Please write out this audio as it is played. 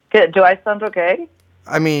Do I sound okay?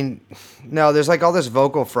 I mean, no, there's like all this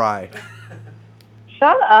vocal fry.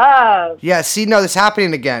 Shut up. Yeah, see, no, this is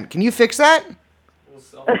happening again. Can you fix that?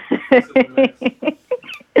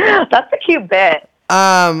 That's a cute bit.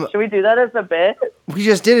 Should we do that as a bit? We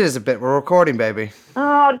just did it as a bit. We're recording, baby.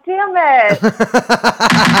 Oh, damn it.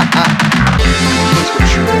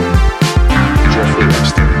 Jeffrey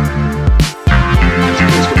Epstein.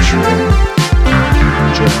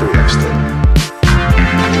 Jeffrey Epstein. Jeffrey Epstein.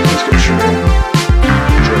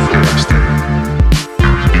 Jeffrey Epstein.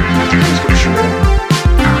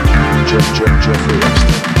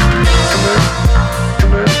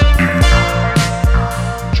 Come in.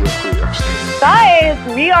 Jeffrey Epstein. Guys,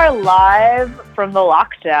 we are live from the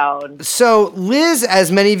lockdown. So Liz,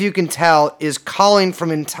 as many of you can tell, is calling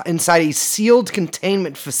from inside a sealed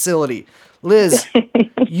containment facility. Liz,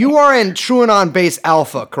 you are in TrueAnon Base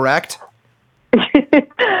Alpha, correct?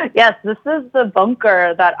 Yes, this is the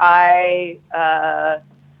bunker that I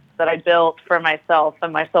built for myself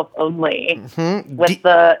and myself only. Mm-hmm.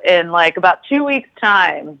 In like about 2 weeks'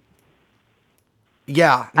 time.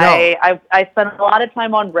 Yeah. No. I spent a lot of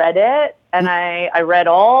time on Reddit, and I read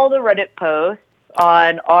all the Reddit posts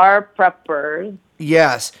on our preppers.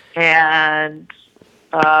 Yes. And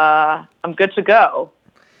I'm good to go.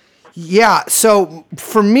 Yeah, so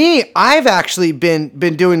for me, I've actually been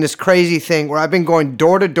doing this crazy thing where I've been going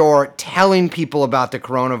door to door telling people about the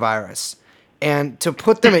coronavirus. And to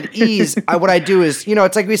put them at ease, what I do is,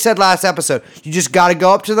 it's like we said last episode, you just got to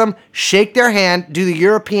go up to them, shake their hand, do the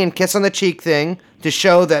European kiss on the cheek thing to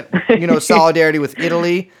show that, solidarity with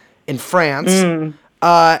Italy and France.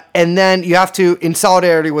 And then you have to, in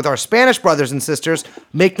solidarity with our Spanish brothers and sisters,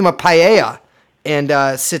 make them a paella. And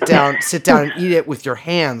sit down and eat it with your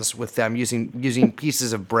hands with them using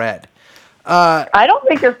pieces of bread. I don't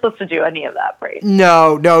think you're supposed to do any of that, Brady.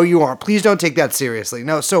 No, you aren't. Please don't take that seriously.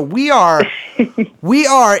 No, so we are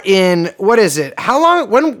in, what is it? How long?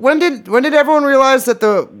 When did everyone realize that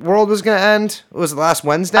the world was going to end? Was it last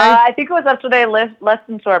Wednesday? I think it was after they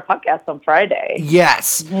listened to our podcast on Friday.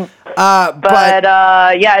 Yes. But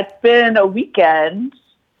yeah, it's been a weekend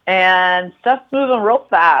and stuff's moving real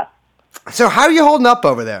fast. So how are you holding up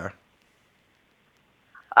over there?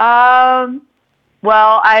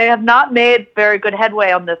 Well, I have not made very good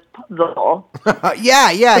headway on this puzzle.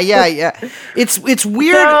 Yeah. It's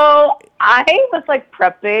weird. So I was like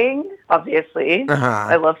prepping, obviously.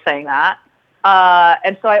 I love saying that.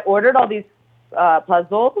 And so I ordered all these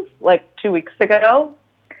puzzles like 2 weeks ago.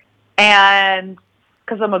 And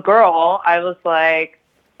because I'm a girl, I was like,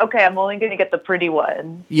 okay, I'm only going to get the pretty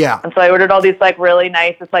one. Yeah. And so I ordered all these like really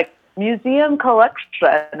nice, it's like museum collection,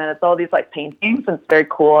 and it's all these like paintings, and it's very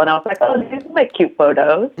cool. And I was like, oh, these are like cute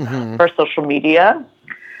photos for social media.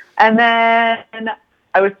 And then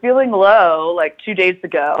I was feeling low like 2 days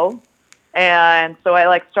ago, and so I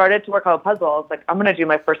like started to work on a puzzle. I was like, I'm gonna do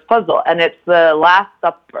my first puzzle, and it's the Last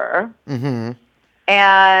Supper,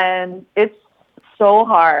 and it's so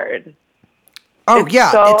hard. Oh,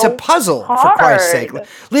 it's a puzzle, hard. for Christ's sake.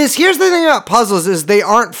 Liz, here's the thing about puzzles is they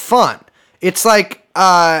aren't fun. It's like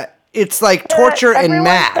torture and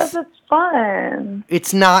math. Says it's fun.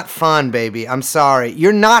 It's not fun, baby. I'm sorry.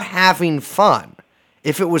 You're not having fun.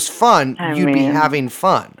 If it was fun, you'd be having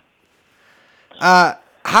fun.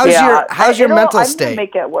 How's your mental state? I'm gonna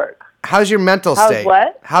make it work. How's your mental state?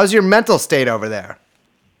 What? How's your mental state over there?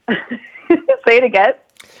 Say it again.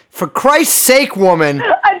 For Christ's sake, woman.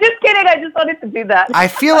 I'm just kidding. I just wanted to do that. I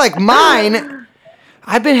feel like mine,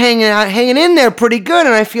 I've been hanging in there pretty good,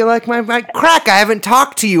 and I feel like my crack. I haven't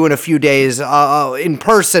talked to you in a few days in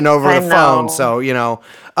person over the phone, so,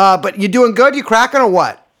 but you doing good? You cracking or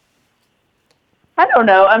what? I don't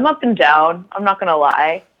know. I'm up and down. I'm not going to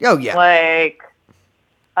lie. Oh, yeah. Like,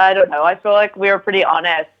 I don't know. I feel like we were pretty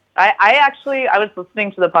honest. I was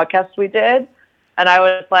listening to the podcast we did, and I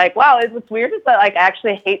was like, wow, what's weird is that like I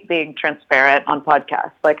actually hate being transparent on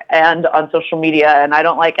podcasts, like, and on social media, and I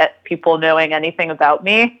don't like people knowing anything about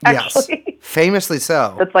me, actually. Yes, famously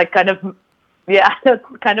so. That's like that's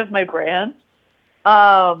kind of my brand.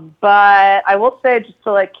 But I will say, just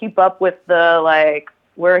to like keep up with the like,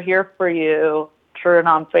 we're here for you,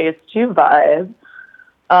 TrueAnon Phase 2 vibe.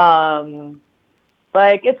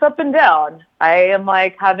 Like, it's up and down. I am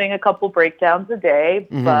like having a couple breakdowns a day,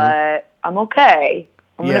 but I'm okay.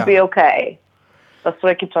 I'm going to be okay. That's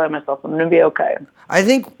what I keep telling myself. I'm going to be okay. I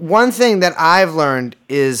think one thing that I've learned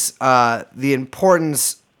is the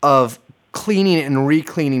importance of cleaning and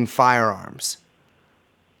re-cleaning firearms.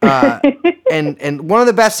 And one of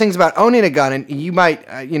the best things about owning a gun, and you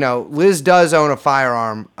might, Liz does own a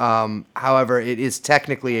firearm. However, it is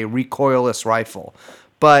technically a recoilless rifle.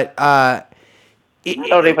 But I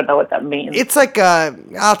don't even know what that means. It's like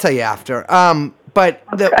I'll tell you after. But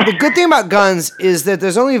the good thing about guns is that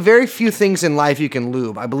there's only very few things in life you can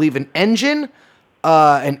lube. I believe an engine,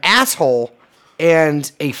 an asshole,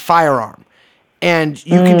 and a firearm. And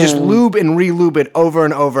you can just lube and re-lube it over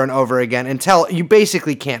and over and over again until you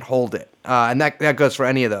basically can't hold it. And that goes for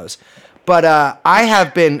any of those. But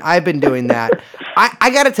I've been doing that. I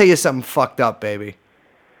got to tell you something fucked up, baby.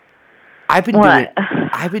 I've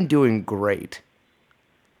been doing great.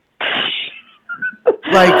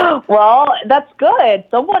 Like, well, that's good.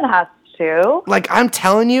 Someone has to. Like, I'm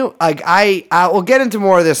telling you, like, I will get into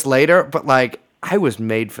more of this later, but like, I was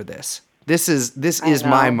made for this. This is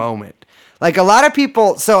my moment. Like, a lot of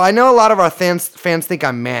people, so I know a lot of our fans think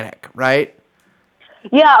I'm manic, right?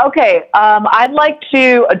 Yeah, okay. I'd like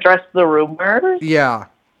to address the rumors. Yeah.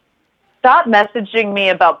 Stop messaging me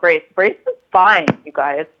about Brace. Brace is fine, you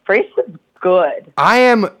guys. Brace is good. I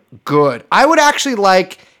am good. I would actually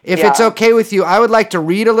like, if it's okay with you, I would like to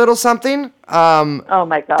read a little something. Oh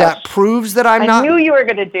my gosh. That proves that I'm not. I knew you were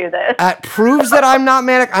going to do this. That proves that I'm not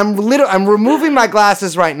manic. I'm removing my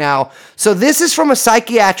glasses right now. So this is from a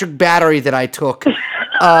psychiatric battery that I took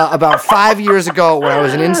about 5 years ago when I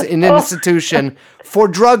was in an institution for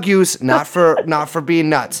drug use, not for being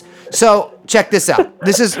nuts. So check this out.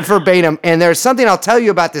 This is verbatim, and there's something I'll tell you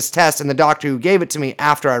about this test and the doctor who gave it to me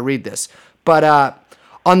after I read this. But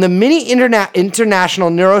on the mini international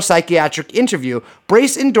neuropsychiatric interview,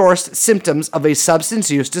 Brace endorsed symptoms of a substance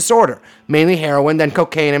use disorder, mainly heroin, then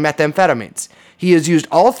cocaine and methamphetamines. He has used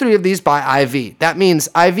all three of these by IV. That means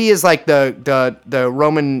IV is like the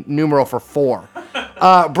Roman numeral for 4.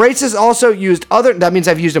 Brace has also used that means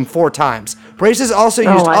I've used them 4 times. Brace has also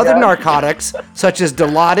used other narcotics, such as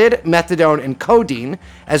Dilaudid, methadone, and codeine,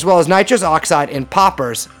 as well as nitrous oxide and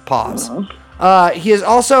poppers. Pause. He has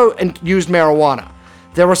also used marijuana.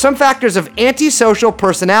 There were some factors of antisocial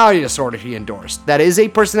personality disorder he endorsed. That is a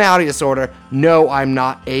personality disorder. No, I'm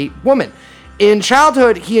not a woman. In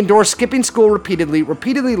childhood, he endorsed skipping school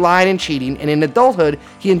repeatedly lying and cheating, and in adulthood,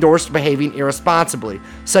 he endorsed behaving irresponsibly,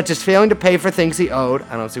 such as failing to pay for things he owed,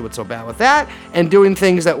 I don't see what's so bad with that, and doing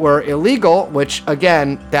things that were illegal, which,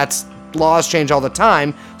 again, laws change all the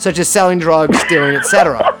time, such as selling drugs, stealing,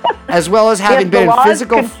 etc., as well as having been in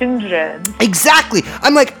physical... contingent. Exactly.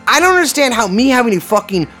 I'm like, I don't understand how me having a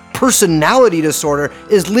fucking personality disorder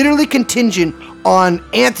is literally contingent on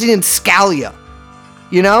Antonin Scalia.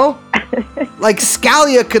 You know? Like,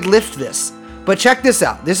 Scalia could lift this. But check this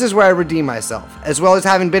out. This is where I redeem myself. As well as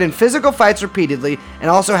having been in physical fights repeatedly and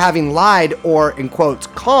also having lied or, in quotes,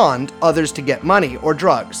 conned others to get money or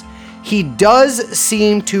drugs. He does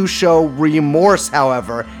seem to show remorse,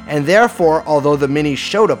 however, and therefore, although the mini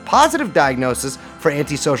showed a positive diagnosis for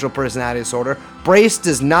antisocial personality disorder, Brace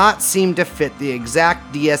does not seem to fit the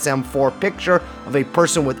exact DSM-4 picture of a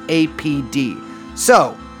person with APD.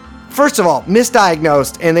 So, first of all,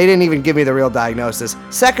 misdiagnosed, and they didn't even give me the real diagnosis.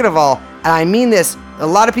 Second of all, and I mean this, a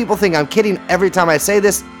lot of people think I'm kidding every time I say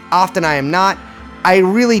this, often I am not, I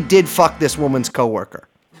really did fuck this woman's coworker.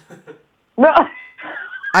 No.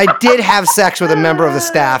 I did have sex with a member of the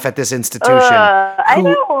staff at this institution. I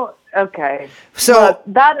know. Okay. So look,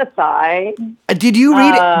 that aside, did you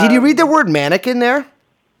read? Did you read the word manic in there?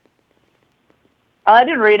 I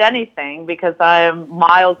didn't read anything because I'm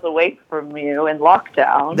miles away from you in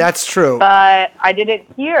lockdown. That's true. But I didn't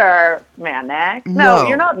hear manic. No,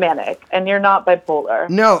 you're not manic, and you're not bipolar.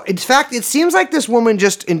 No, in fact, it seems like this woman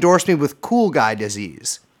just endorsed me with cool guy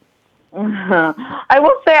disease. I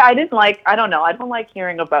will say I don't like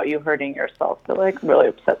hearing about you hurting yourself. It really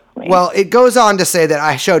upsets me. Well, it goes on to say that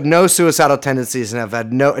I showed no suicidal tendencies and have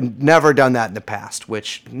had never done that in the past,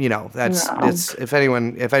 which, it's if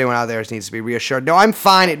anyone out there needs to be reassured. No, I'm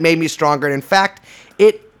fine. It made me stronger. And in fact,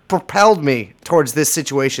 it propelled me towards this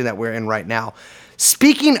situation that we're in right now.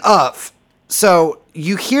 Speaking of, so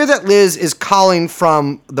you hear that Liz is calling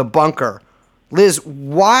from the bunker. Liz,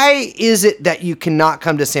 why is it that you cannot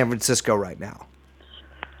come to San Francisco right now?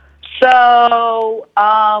 So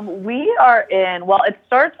we are it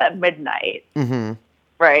starts at midnight,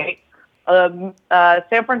 right?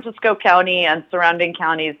 San Francisco County and surrounding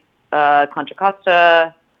counties, Contra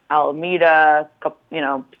Costa, Alameda,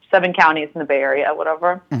 7 counties in the Bay Area,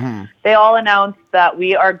 whatever. Mm-hmm. They all announced that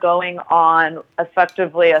we are going on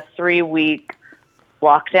effectively a 3-week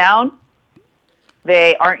lockdown.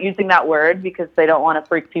 They aren't using that word because they don't want to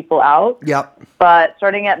freak people out. Yep. But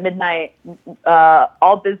starting at midnight,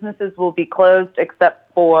 all businesses will be closed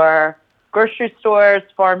except for grocery stores,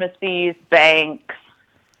 pharmacies, banks.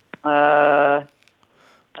 I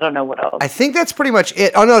don't know what else. I think that's pretty much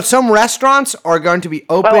it. Oh, no, some restaurants are going to be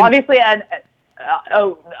open. Well, obviously, and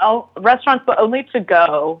restaurants, but only to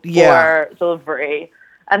go Yeah. for delivery.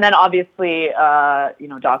 And then obviously,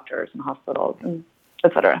 doctors and hospitals and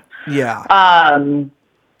et cetera. Yeah.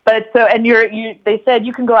 But so, and they said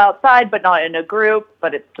you can go outside, but not in a group,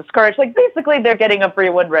 but it's discouraged. Like basically they're getting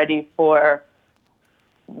everyone ready for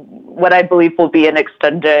what I believe will be an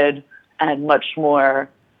extended and much more,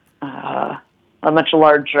 a much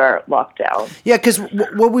larger lockdown. Yeah, because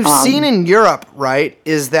what we've seen in Europe, right,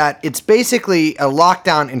 is that it's basically a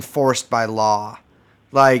lockdown enforced by law.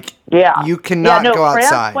 Like, you cannot go France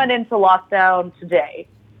outside. went into lockdown today.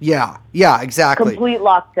 Yeah, exactly. Complete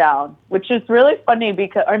lockdown, which is really funny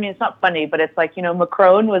because, I mean, it's not funny, but it's like,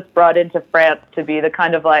 Macron was brought into France to be the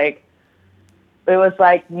kind of like, it was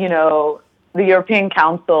like, the European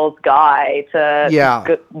Council's guy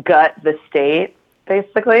to gut the state,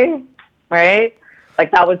 basically, right?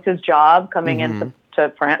 Like that was his job coming into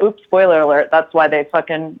France. Oops, spoiler alert. That's why they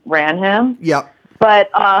fucking ran him. Yep. But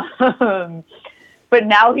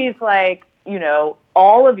now he's like,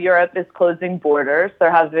 all of Europe is closing borders.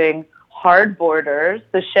 They're having hard borders.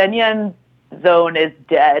 The Schengen zone is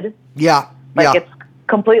dead. Yeah. It's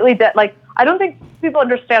completely dead. Like, I don't think people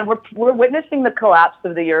understand. We're witnessing the collapse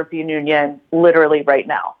of the European Union literally right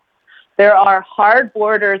now. There are hard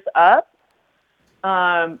borders up.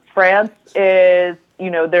 France is,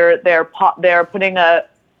 they're putting a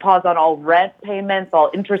pause on all rent payments, all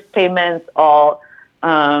interest payments, all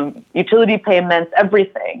utility payments,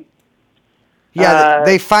 everything. Yeah,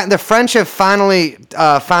 the French have finally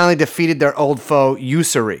defeated their old foe,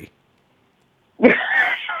 usury.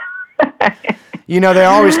 They're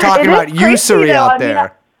always talking about usury out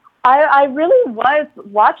there. I really was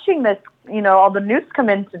watching this, all the news come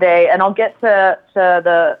in today, and I'll get to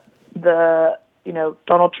the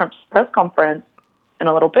Donald Trump's press conference in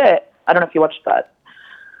a little bit. I don't know if you watched that.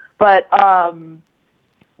 But, I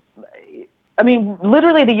mean,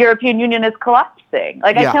 literally the European Union is collapsing.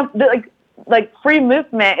 Like, I can't, like free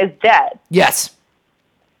movement is dead. Yes.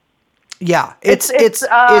 Yeah, it's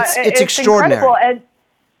extraordinary. Incredible. And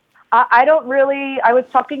I don't really. I was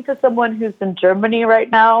talking to someone who's in Germany right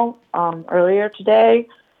now earlier today,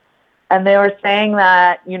 and they were saying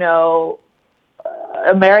that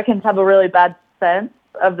Americans have a really bad sense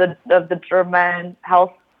of the German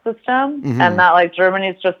health system, and that like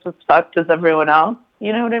Germany's just as fucked as everyone else.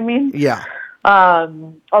 You know what I mean? Yeah.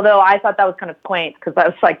 Although I thought that was kind of quaint because I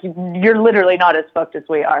was like, you're literally not as fucked as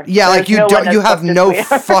we are. Yeah, like you have no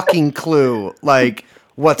fucking clue like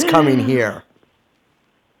what's coming here.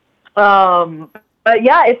 But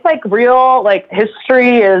yeah, it's like real, like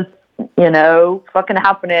history is, fucking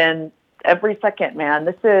happening every second, man.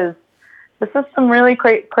 This is some really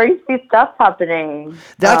crazy stuff happening.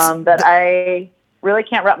 That I really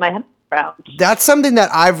can't wrap my head around. That's something that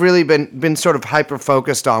I've really been sort of hyper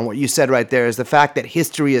focused on. What you said right there is the fact that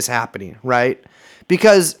history is happening, right?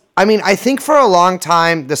 Because I mean, I think for a long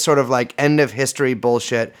time, this sort of like end of history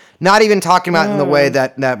bullshit, not even talking about in the way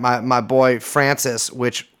that my boy Francis,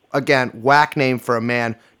 which again, whack name for a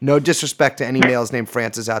man. No disrespect to any males named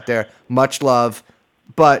Francis out there. Much love.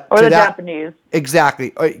 But or the Japanese.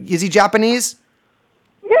 Exactly. Is he Japanese?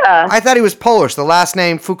 Yeah. I thought he was Polish. The last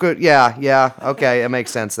name, Fuku. Yeah. Okay, it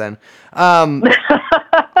makes sense then. Now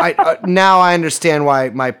I understand why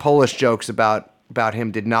my Polish jokes about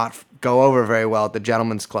him did not go over very well at the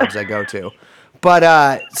gentlemen's clubs I go to.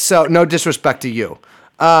 But so no disrespect to you.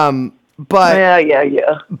 But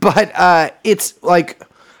yeah. But it's like,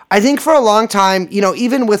 I think for a long time,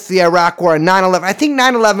 even with the Iraq War and 9/11, I think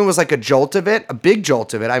 9/11 was like a jolt of it, a big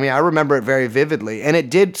jolt of it. I mean, I remember it very vividly, and it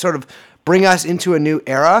did sort of bring us into a new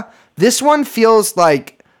era. This one feels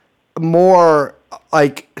like more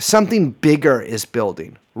like something bigger is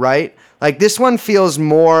building, right? Like this one feels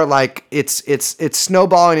more like it's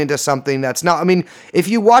snowballing into something that's not. I mean, if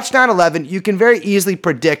you watch 9/11, you can very easily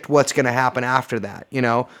predict what's going to happen after that.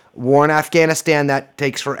 War in Afghanistan that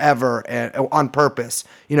takes forever on purpose.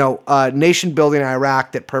 Nation building in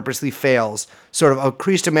Iraq that purposely fails. Sort of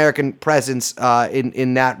increased American presence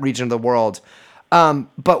in that region of the world.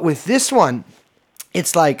 But with this one,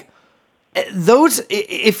 it's like those.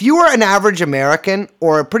 If you were an average American,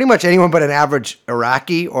 or pretty much anyone but an average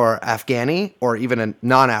Iraqi or Afghani, or even a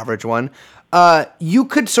non-average one, you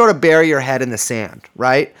could sort of bury your head in the sand,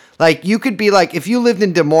 right? Like you could be like, if you lived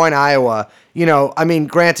in Des Moines, Iowa, I mean,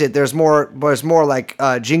 granted, there's more like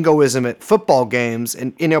jingoism at football games,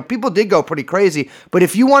 and people did go pretty crazy. But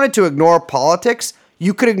if you wanted to ignore politics,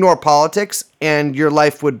 you could ignore politics, and your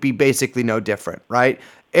life would be basically no different, right?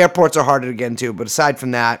 Airports are harder to get into, but aside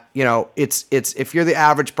from that, it's if you're the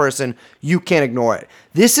average person, you can't ignore it.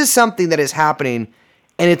 This is something that is happening,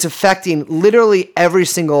 and it's affecting literally every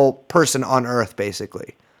single person on Earth,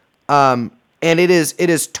 basically. And it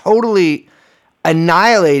is totally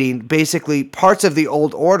annihilating basically parts of the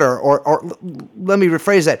old order, or let me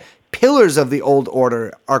rephrase that. Pillars of the old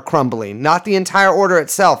order are crumbling, not the entire order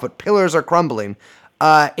itself, but pillars are crumbling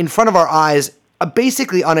in front of our eyes,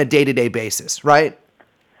 basically on a day-to-day basis, right?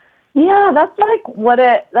 Yeah, that's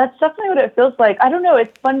that's definitely what it feels like. I don't know.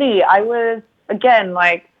 It's funny. I was, again,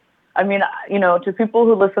 to people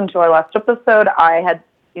who listened to our last episode, I had,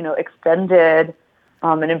 extended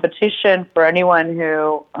an invitation for anyone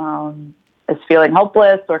who is feeling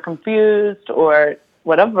helpless or confused or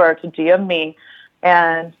whatever to DM me.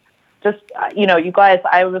 And just, you guys,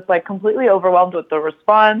 I was like completely overwhelmed with the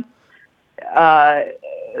response.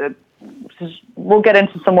 We'll get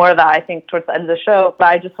into some more of that, I think, towards the end of the show. But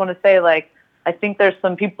I just want to say, I think there's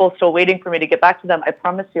some people still waiting for me to get back to them. I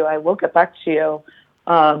promise you, I will get back to you.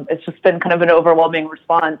 It's just been kind of an overwhelming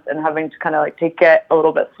response and having to kind of take it a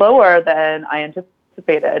little bit slower than I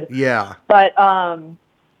anticipated. Yeah. But,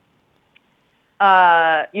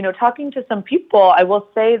 talking to some people, I will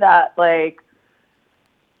say that,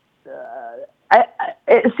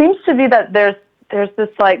 it seems to be that there's this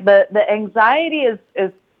the anxiety is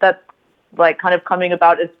that's kind of coming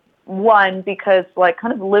about is one, because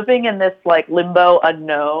kind of living in this limbo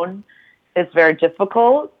unknown is very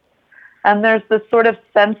difficult, and there's this sort of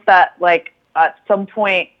sense that at some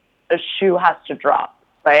point a shoe has to drop,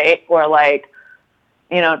 right? Or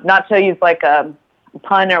not to use a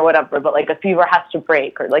pun or whatever, but a fever has to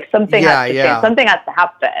break, or something has to change, something has to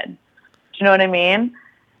happen. Do you know what I mean?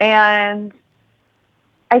 And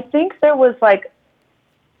I think there was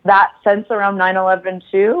that sense around 9/11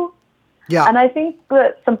 too. Yeah. And I think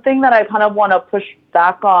that something that I kind of want to push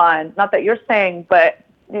back on, not that you're saying, but,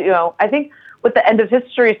 I think with the end of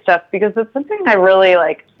history stuff, because it's something I really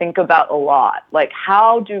think about a lot.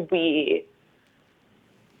 How do we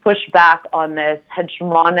push back on this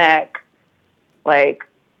hegemonic,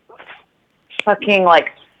 fucking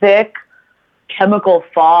thick chemical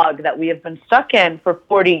fog that we have been stuck in for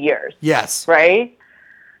 40 years. Yes. Right?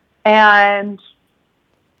 And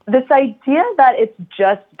this idea that it's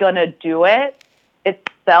just going to do it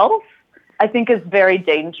itself, I think is very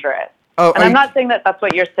dangerous. Oh, and I'm not saying that that's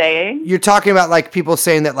what you're saying. You're talking about people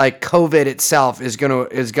saying that COVID itself is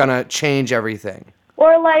gonna change everything.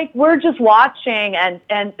 Or we're just watching and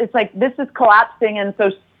it's this is collapsing, and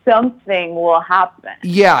so something will happen.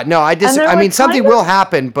 Yeah, no, I mean, something will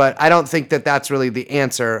happen, but I don't think that that's really the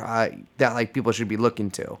answer that people should be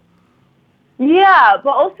looking to. Yeah,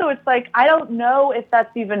 but also it's I don't know if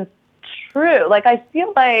that's even true. I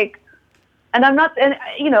feel and I'm not, and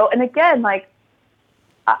and again,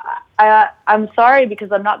 I'm sorry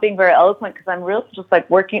because I'm not being very eloquent, because I'm really just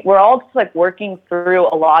working. We're all just working through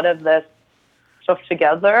a lot of this stuff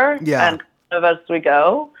together, and kind of as we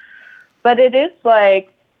go. But it is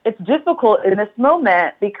it's difficult in this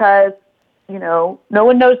moment because no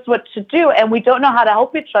one knows what to do, and we don't know how to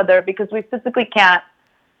help each other because we physically can't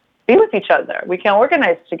be with each other. We can't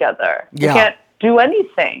organize together. Yeah. We can't do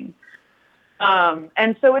anything.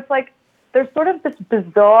 And so it's there's sort of this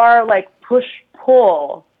bizarre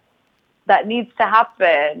push-pull that needs to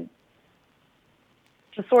happen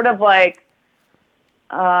to sort of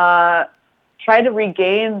try to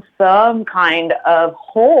regain some kind of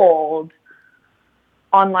hold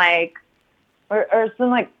on or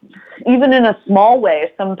some even in a small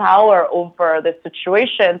way, some power over the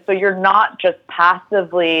situation. So you're not just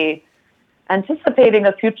passively anticipating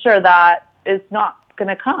a future that is not going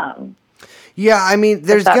to come. Yeah, I mean,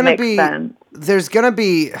 there's going to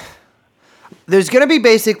be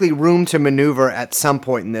basically room to maneuver at some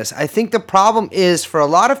point in this. I think the problem is for a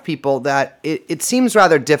lot of people that it seems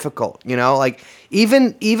rather difficult,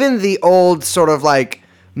 even the old sort of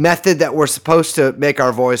method that we're supposed to make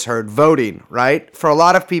our voice heard, voting, right? For a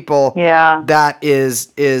lot of people, that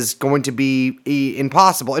is going to be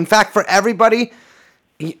impossible. In fact, for everybody,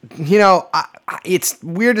 it's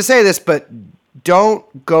weird to say this, but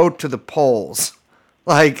don't go to the polls.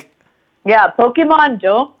 Yeah, Pokemon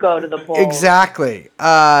don't go to the polls. Exactly.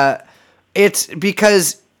 It's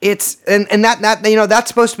because it's and that that's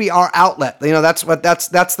supposed to be our outlet. That's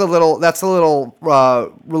the little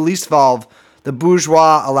release valve the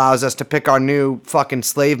bourgeois allows us to pick our new fucking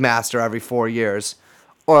slave master every 4 years,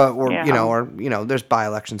 or there's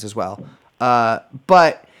by-elections as well.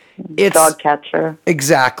 But it's dog catcher.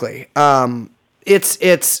 Exactly.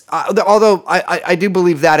 It's although I do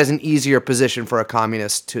believe that is an easier position for a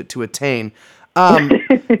communist to attain.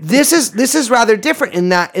 This is rather different in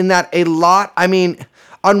that a lot. I mean,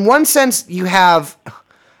 on one sense, you have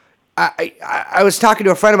I was talking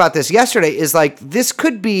to a friend about this yesterday. Is like this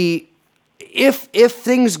could be if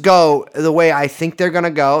things go the way I think they're gonna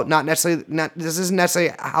go. This isn't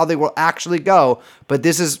necessarily how they will actually go, but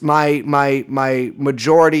this is my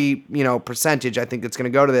majority percentage. I think it's gonna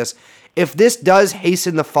go to this. If this does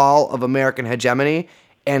hasten the fall of American hegemony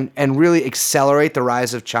and really accelerate the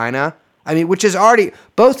rise of China, I mean, which is already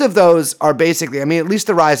both of those are basically. I mean, at least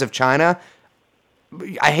the rise of China.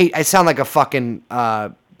 I sound like a fucking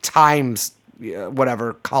Times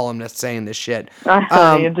whatever columnist saying this shit.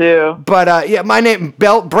 You do. But my name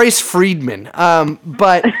Brace Friedman.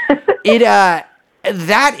 But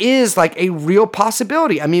that is like a real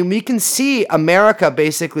possibility. I mean, we can see America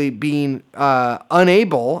basically being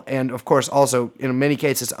unable, and of course also in many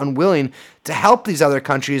cases unwilling to help these other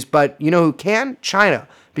countries. But you know who can? China,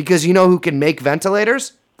 because you know who can make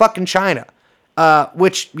ventilators? Fucking China.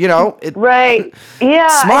 Which right.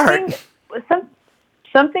 Yeah. Smart. I think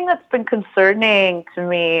something that's been concerning to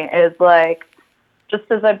me is like, just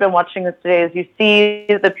as I've been watching this today, is you see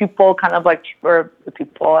the people kind of like, or the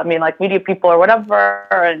people, I mean like media people or whatever,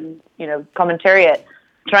 and commentariat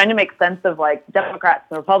trying to make sense of like Democrats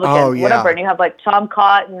and Republicans, whatever. And you have like Tom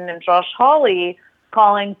Cotton and Josh Hawley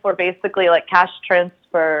calling for basically like cash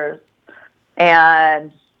transfers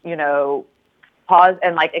and pause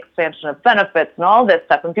and like expansion of benefits and all this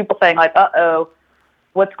stuff, and people saying like,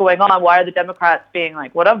 what's going on? Why are the Democrats being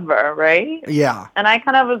like whatever, right? Yeah. And I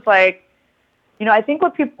kind of was like, I think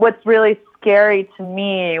what's really scary to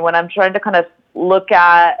me when I'm trying to kind of look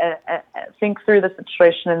at think through the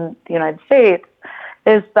situation in the United States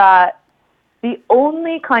is that the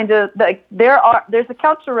only kind of like there's a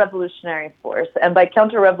counter-revolutionary force, and by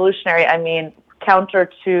counter-revolutionary I mean counter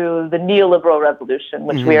to the neoliberal revolution,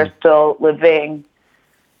 which we are still living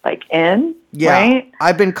like in. Yeah, right?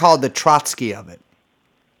 I've been called the Trotsky of it.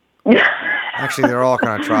 Actually, they're all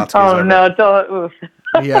kind of Trotskys. Oh no, don't. Oof.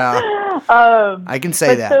 Yeah, I can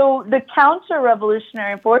say that. So the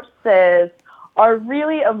counter-revolutionary forces are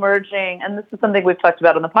really emerging, and this is something we've talked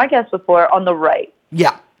about on the podcast before, on the right.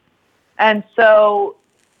 Yeah. And so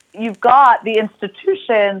you've got the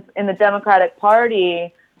institutions in the Democratic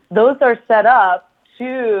Party; those are set up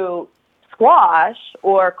to squash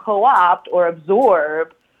or co-opt or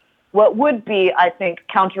absorb what would be, I think,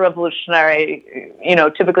 counter-revolutionary,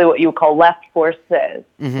 typically what you would call left forces,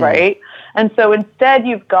 right? And so instead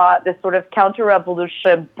you've got this sort of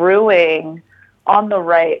counter-revolution brewing on the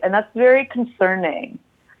right, and that's very concerning.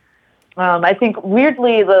 I think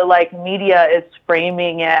weirdly the media is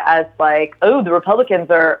framing it as like, oh, the Republicans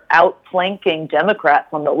are outflanking Democrats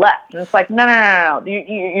on the left, and it's like, no.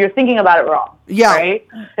 You're thinking about it wrong. Yeah. Right?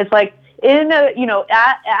 It's like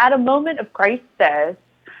at a moment of crisis,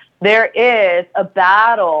 there is a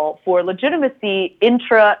battle for legitimacy within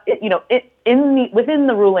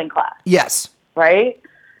the ruling class. Yes. Right?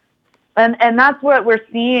 And that's what we're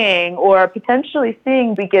seeing or potentially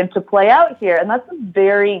seeing begin to play out here. And that's a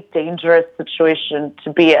very dangerous situation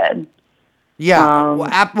to be in. Yeah.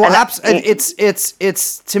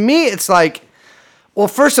 It's to me, it's like, well,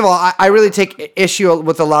 first of all, I really take issue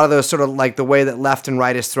with a lot of those sort of like the way that left and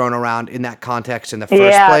right is thrown around in that context in the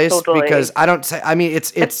first place. Totally. Because I don't say, I mean,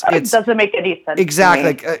 it doesn't make any sense. Exactly.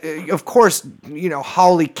 Like, of course,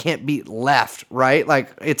 Hawley can't beat left, right?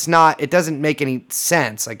 Like, it doesn't make any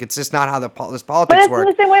sense. Like, it's just not how this politics work.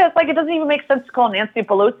 But it's in the same way, it's like, it doesn't even make sense to call Nancy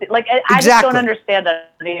Pelosi. Like, I just don't understand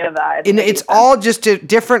any of that. It's all just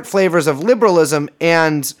different flavors of liberalism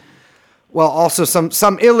and, well, also some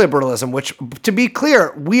illiberalism, which, to be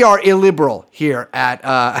clear, we are illiberal here at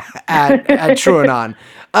TrueAnon.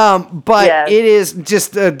 But yes. It is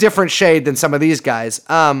just a different shade than some of these guys.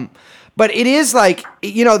 But it is like,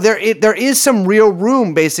 there is some real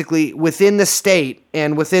room basically within the state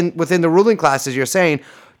and within the ruling class, as you're saying,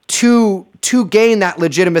 to gain that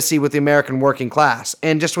legitimacy with the American working class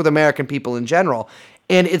and just with American people in general.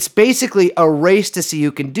 And it's basically a race to see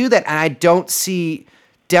who can do that. And I don't see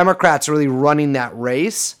Democrats really running that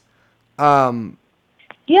race. Yeah, I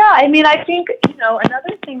mean, I think,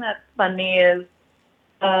 another thing that's funny is,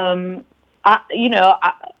 look,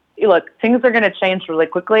 things are going to change really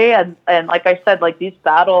quickly. And like I said, like these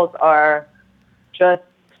battles are just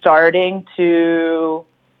starting to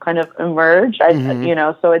kind of emerge,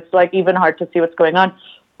 so it's like even hard to see what's going on.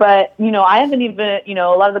 But, I haven't even,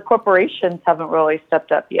 a lot of the corporations haven't really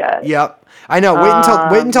stepped up yet. Yep. I know.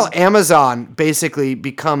 Wait until Amazon basically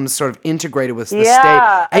becomes sort of integrated with the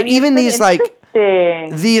state. And even these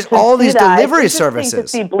all these delivery services. To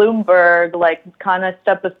see Bloomberg kind of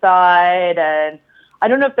step aside, and I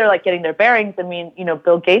don't know if they're getting their bearings. I mean,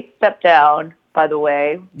 Bill Gates stepped down, by the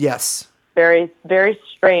way. Yes. Very, very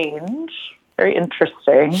strange. very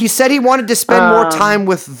interesting. He said he wanted to spend more time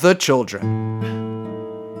with the children.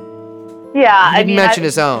 Yeah, He didn't mention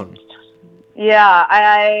his own. Yeah,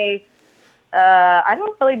 I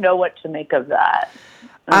don't really know what to make of that.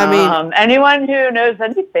 I mean, anyone who knows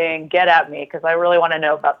anything, get at me because I really want to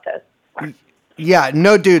know about this. Yeah,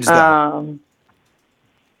 no dudes though.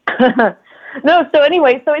 No, so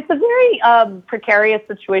anyway, so it's a very precarious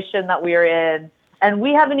situation that we're in, and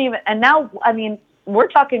we haven't even. And now, I mean, we're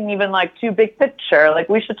talking even like too big picture. Like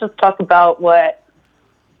we should just talk about what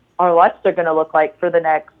our lives are going to look like for the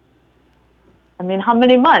next. I mean, how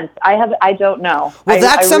many months? I don't know. Well,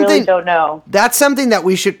 that's I something. Really don't know. That's something that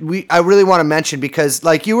I really want to mention because,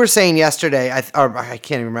 like you were saying yesterday, I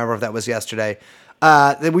can't even remember if that was yesterday.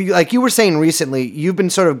 That like you were saying recently, you've been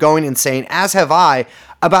sort of going insane, as have I,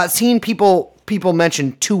 about seeing people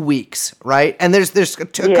mention 2 weeks, right? And there's a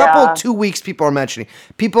couple of 2 weeks people are mentioning.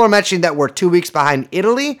 People are mentioning that we're 2 weeks behind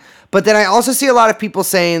Italy, but then I also see a lot of people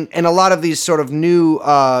saying, and a lot of these sort of new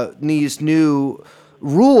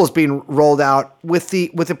rules being rolled out with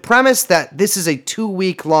the premise that this is a 2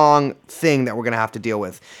 week long thing that we're going to have to deal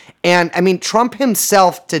with. And I mean, Trump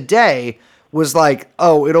himself today was like,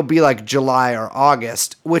 oh, it'll be like July or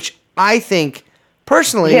August, which I think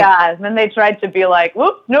personally. Yeah. And then they tried to be like,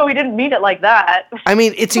 whoops, no, we didn't mean it like that. I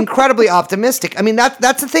mean, it's incredibly optimistic. I mean,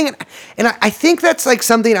 that's the thing. And I think that's like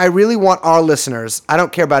something I really want our listeners, I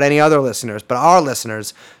don't care about any other listeners, but our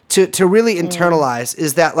listeners to really internalize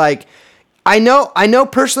is that like, I know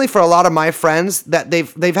personally for a lot of my friends that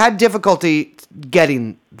they've had difficulty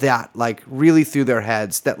getting that like really through their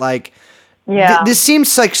heads that like this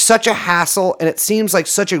seems like such a hassle and it seems like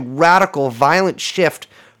such a radical violent shift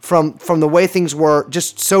from the way things were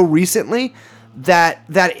just so recently that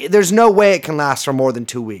there's no way it can last for more than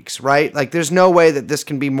 2 weeks, right? Like there's no way that this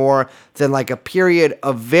can be more than like a period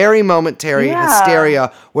of very momentary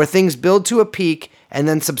hysteria where things build to a peak and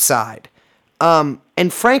then subside.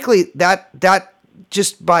 And frankly, that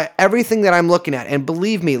just by everything that I'm looking at, and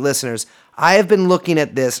believe me, listeners, I have been looking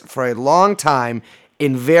at this for a long time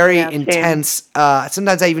in very intense,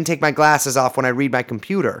 sometimes I even take my glasses off when I read my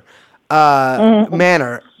computer,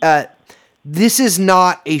 manner. This is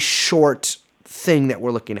not a short thing that we're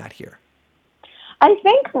looking at here. I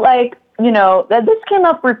think like, that this came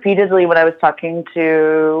up repeatedly when I was talking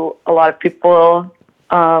to a lot of people,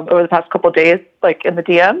 over the past couple of days, like in the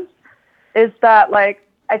DMs. Is that like,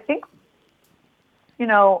 I think,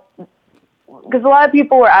 because a lot of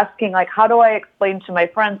people were asking, like, how do I explain to my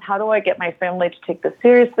friends? How do I get my family to take this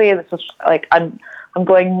seriously? This is like, I'm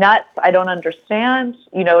going nuts. I don't understand.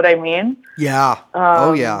 You know what I mean? Yeah.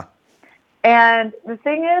 Oh, yeah. And the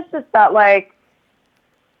thing is that like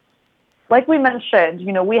we mentioned,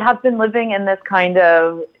 we have been living in this kind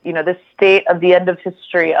of, this state of the end of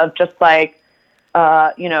history of just like,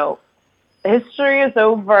 history is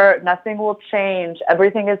over. Nothing will change.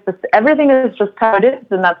 Everything is just how it is,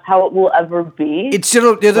 and that's how it will ever be.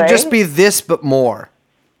 It'll right? just be this, but more.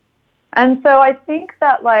 And so I think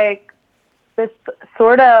that like this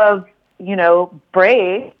sort of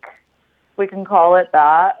break, we can call it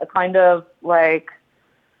that, a kind of like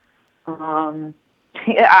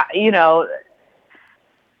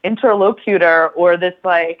interlocutor or this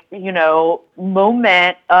like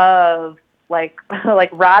moment of like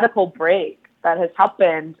radical break that has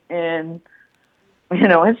happened in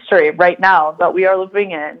history right now that we are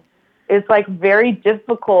living in is like very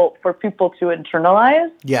difficult for people to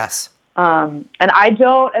internalize. Yes. And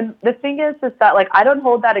the thing is that like I don't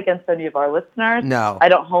hold that against any of our listeners. No. I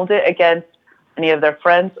don't hold it against any of their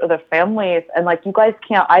friends or their families, and like you guys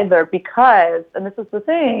can't either, because, and this is the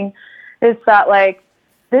thing, is that like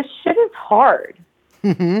this shit is hard.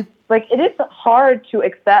 Mm-hmm. Like it is hard to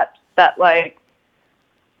accept that like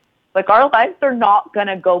our lives are not going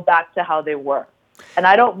to go back to how they were. And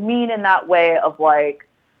I don't mean in that way of like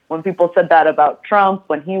when people said that about Trump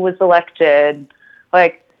when he was elected,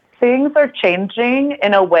 like things are changing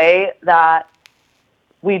in a way that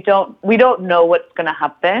we don't know what's going to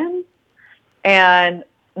happen, and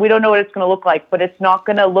we don't know what it's going to look like, but it's not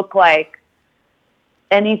going to look like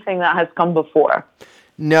anything that has come before.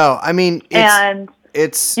 No, I mean,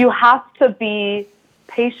 it's you have to be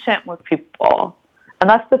patient with people. And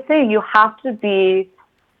that's the thing. You have to be,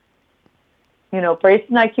 Brace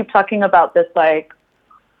and I keep talking about this, like,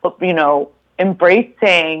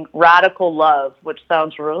 embracing radical love, which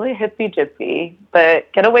sounds really hippy-dippy,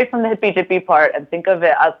 but get away from the hippy-dippy part and think of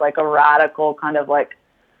it as like a radical kind of like,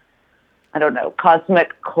 I don't know,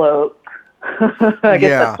 cosmic cloak. I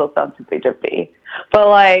guess that still sounds hippy-dippy. But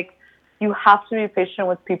like, you have to be patient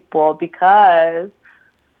with people because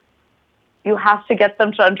you have to get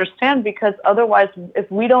them to understand, because otherwise, if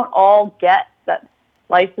we don't all get that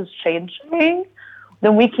life is changing,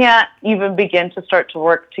 then we can't even begin to start to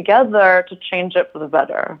work together to change it for the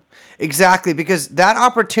better. Exactly, because that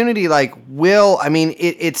opportunity, like, I mean,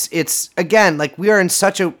 it's again, like, we are in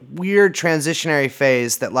such a weird transitionary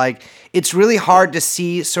phase that, like, it's really hard to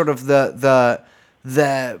see sort of the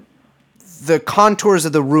contours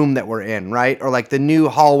of the room that we're in, right? Or like the new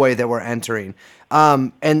hallway that we're entering.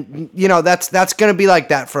 And you know, that's going to be like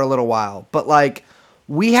that for a little while, but like,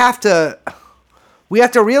 we have to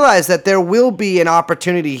realize that there will be an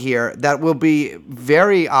opportunity here that will be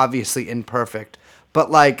very obviously imperfect,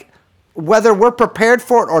 but like, whether we're prepared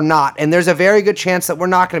for it or not, and there's a very good chance that we're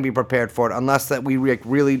not going to be prepared for it unless that we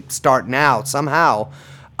really start now somehow,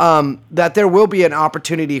 that there will be an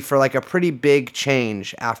opportunity for like a pretty big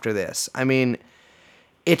change after this. I mean,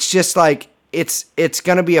 it's just like, it's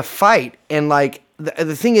going to be a fight. And like,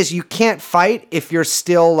 the thing is, you can't fight if you're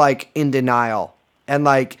still like in denial. And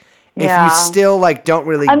like, if you still like don't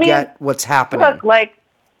really get what's happening. Look, like,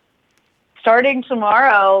 starting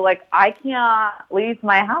tomorrow, like, I can't leave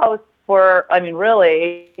my house for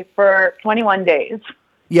 21 days.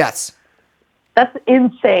 Yes. That's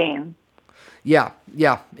insane. Yeah,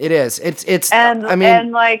 it is. It's and I mean,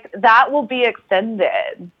 and like, that will be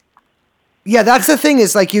extended. Yeah, that's the thing,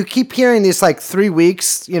 is like, you keep hearing these like 3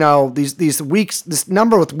 weeks, you know, these weeks, this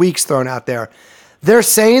number with weeks thrown out there. They're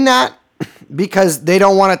saying that because they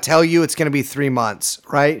don't want to tell you it's going to be 3 months,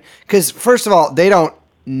 right? Because first of all, they don't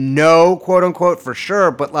know, quote unquote, for sure,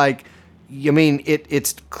 but like, I mean,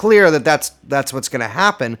 it's clear that that's what's going to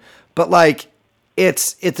happen. But like,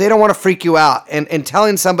 it's they don't want to freak you out, and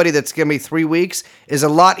telling somebody that's going to be 3 weeks is a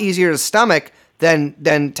lot easier to stomach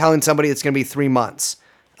than telling somebody it's going to be 3 months.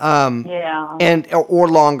 And or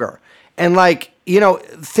longer. And like, you know,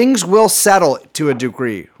 things will settle to a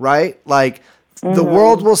degree, right? Like, the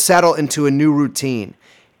world will settle into a new routine.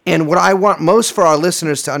 And what I want most for our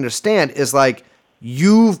listeners to understand is like,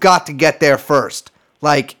 you've got to get there first.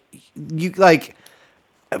 Like,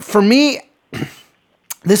 for me,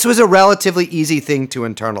 this was a relatively easy thing to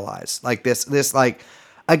internalize. Like this, like,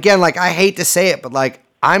 again, like, I hate to say it, but like,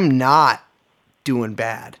 I'm not doing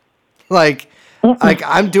bad. Like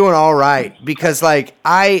I'm doing all right, because like,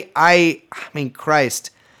 I mean, Christ,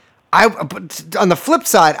 but on the flip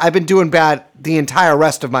side, I've been doing bad the entire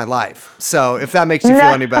rest of my life. So if that makes you feel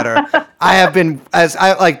any better, I have been,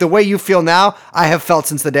 like the way you feel now, I have felt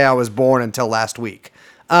since the day I was born until last week.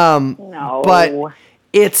 No. But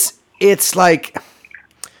it's like,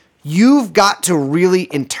 you've got to really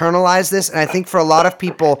internalize this. And I think for a lot of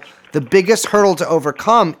people, the biggest hurdle to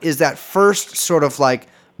overcome is that first sort of like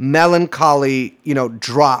melancholy, you know,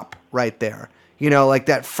 drop right there. You know, like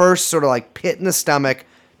that first sort of like pit in the stomach,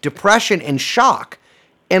 depression and shock.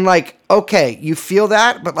 And like, okay, you feel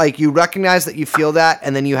that, but like, you recognize that you feel that,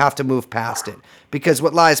 and then you have to move past it. Because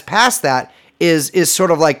what lies past that is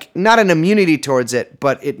sort of like not an immunity towards it,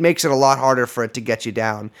 but it makes it a lot harder for it to get you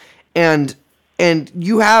down. And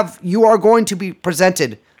you are going to be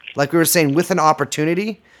presented, like we were saying, with an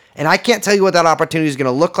opportunity. And I can't tell you what that opportunity is going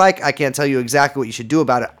to look like. I can't tell you exactly what you should do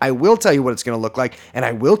about it. I will tell you what it's going to look like, and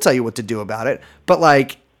I will tell you what to do about it. But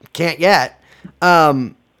like, can't yet.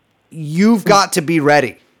 You've got to be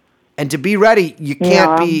ready. And to be ready, you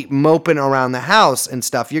can't be moping around the house and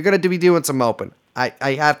stuff. You're going to be doing some moping.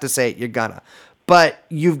 I have to say it, you're gonna. But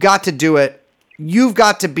you've got to do it. You've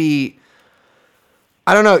got to be,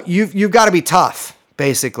 I don't know, you've got to be tough,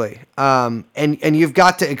 basically. And you've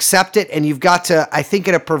got to accept it, and you've got to, I think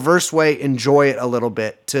in a perverse way, enjoy it a little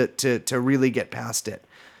bit to really get past it.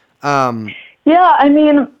 Yeah, I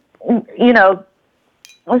mean, you know,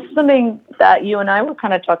 something that you and I were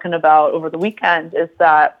kind of talking about over the weekend is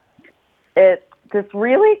that it's this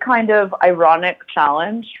really kind of ironic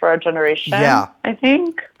challenge for our generation, I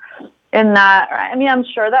think, in that, I mean, I'm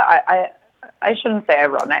sure that I shouldn't say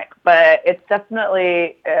ironic, but it's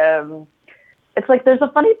definitely, it's like there's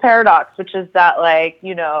a funny paradox, which is that, like,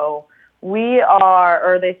 you know, we are,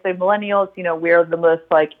 or they say millennials, you know, we're the most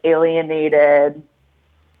like alienated,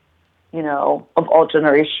 you know, of all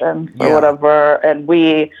generations or whatever, and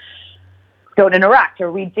we don't interact,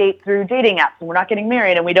 or we date through dating apps, and we're not getting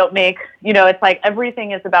married, and we don't make, you know, it's like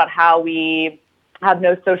everything is about how we have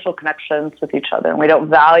no social connections with each other, and we don't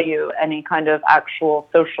value any kind of actual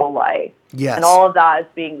social life. Yes. And all of that is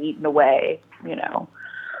being eaten away, you know,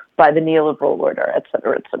 by the neoliberal order, et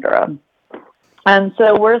cetera, et cetera. And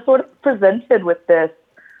so we're sort of presented with this,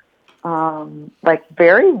 like,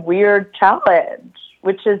 very weird challenge,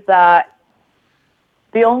 which is that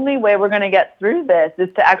the only way we're going to get through this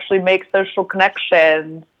is to actually make social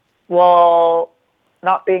connections while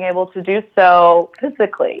not being able to do so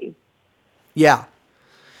physically. Yeah.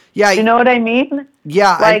 Yeah. You know what I mean?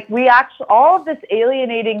 Yeah. Like all of this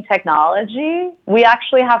alienating technology, we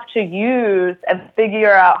actually have to use and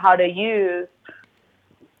figure out how to use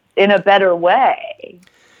in a better way.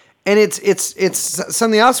 And it's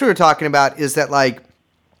something else we were talking about is that like,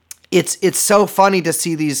 it's so funny to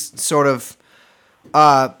see these sort of,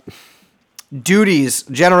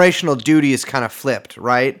 generational duties kind of flipped,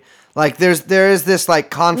 right? Like there is this like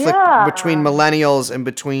conflict between millennials and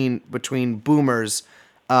between boomers,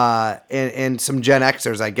 and some Gen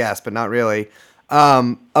Xers, I guess, but not really,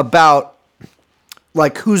 about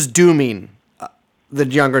like who's dooming the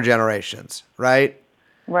younger generations, right?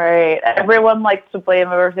 Right. Everyone likes to blame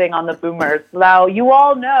everything on the boomers. Now, you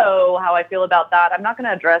all know how I feel about that. I'm not going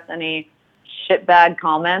to address any shitbag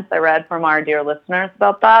comments I read from our dear listeners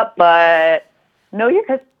about that, but know your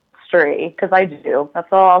history, because I do. That's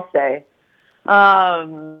all I'll say.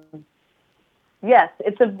 Yes,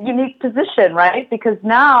 it's a unique position, right? Because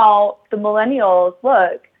now the millennials,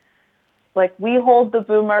 look, like we hold the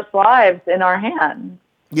boomers' lives in our hands.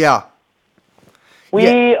 Yeah.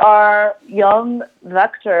 We are young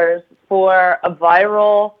vectors for a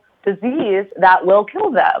viral disease that will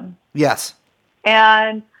kill them. Yes.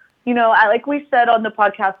 And, like we said on the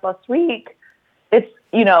podcast last week, it's,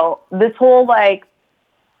 this whole like,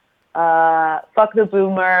 fuck the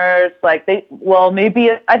boomers, like I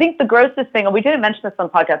think the grossest thing, and we didn't mention this on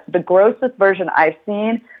the podcast, but the grossest version I've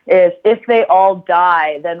seen is if they all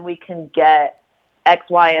die, then we can get X,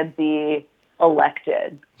 Y, and Z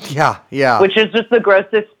elected. Yeah. Which is just the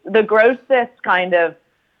grossest kind of,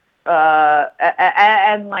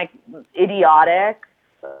 and like idiotic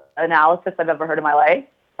analysis I've ever heard in my life,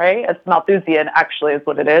 right? It's Malthusian, actually, is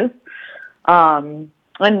what it is. And,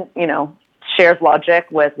 shares logic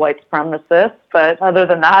with white supremacists, but other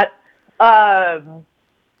than that, I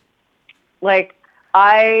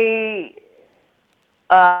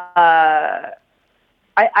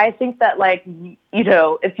think that, like,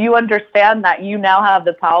 if you understand that you now have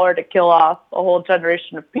the power to kill off a whole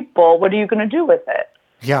generation of people, what are you going to do with it?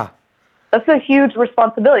 Yeah. That's a huge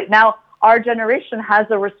responsibility. Now, our generation has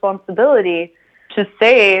a responsibility to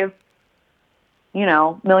save,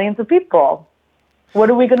 millions of people. What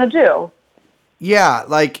are we going to do? Yeah,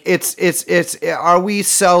 like it's are we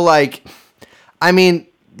so like, I mean,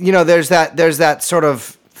 there's that sort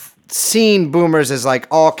of seeing boomers as like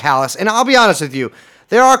all callous. And I'll be honest with you,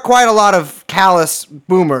 there are quite a lot of callous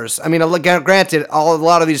boomers. I mean, granted, a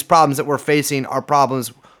lot of these problems that we're facing are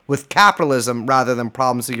problems with capitalism rather than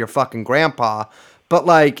problems with your fucking grandpa. But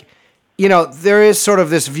like, there is sort of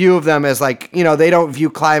this view of them as like, they don't view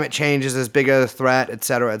climate change as big a threat, et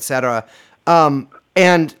cetera, et cetera.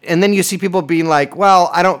 And then you see people being like, well,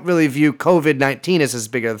 I don't really view COVID-19 as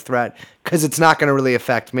big of a threat because it's not going to really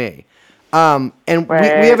affect me. And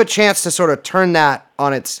right. we have a chance to sort of turn that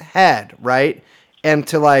on its head, right? And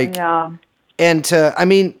to like, and to, I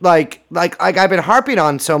mean, like I've been harping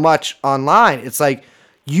on so much online. It's like,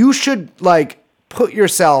 you should like put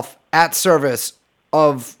yourself at service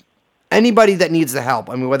of anybody that needs the help.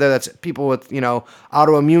 I mean, whether that's people with,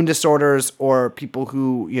 autoimmune disorders or people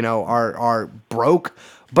who, are broke,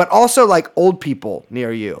 but also like old people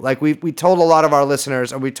near you. Like we told a lot of our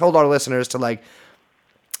listeners, or we told our listeners to like,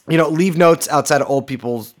 leave notes outside of old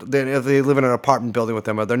people's, if they live in an apartment building with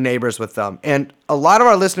them or their neighbors with them. And a lot of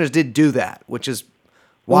our listeners did do that, which is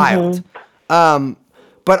wild. Mm-hmm.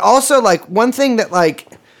 But also like one thing that like,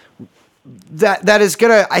 that is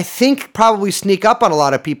gonna, I think, probably sneak up on a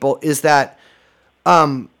lot of people is that,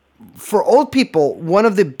 for old people, one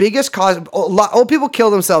of the biggest causes, old people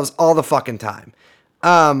kill themselves all the fucking time,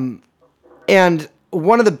 and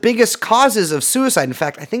one of the biggest causes of suicide, in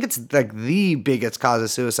fact, I think it's like the biggest cause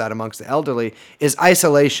of suicide amongst the elderly, is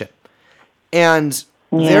isolation, and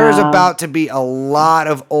there is about to be a lot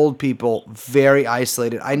of old people very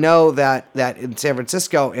isolated. I know that in San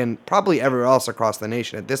Francisco and probably everywhere else across the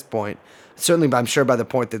nation at this point, certainly I'm sure by the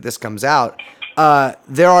point that this comes out,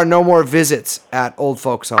 there are no more visits at old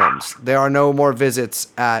folks' homes. There are no more visits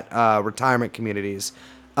at retirement communities.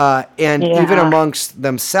 And even amongst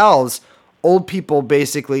themselves, old people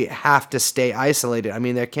basically have to stay isolated. I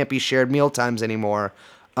mean, there can't be shared meal times anymore.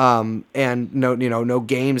 And no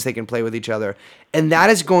games they can play with each other. And that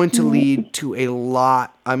is going to lead to a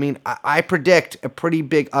lot. I mean, I predict a pretty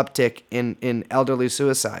big uptick in elderly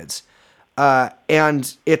suicides.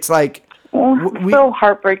 And it's like, so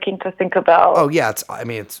heartbreaking to think about. Oh yeah. It's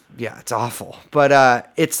awful.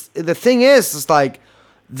 But, it's, the thing is like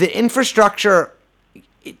the infrastructure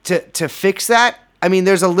to fix that. I mean,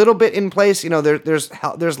 there's a little bit in place,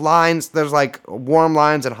 there's lines, there's like warm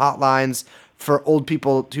lines and hot lines for old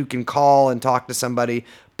people who can call and talk to somebody,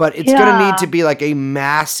 but it's going to need to be like a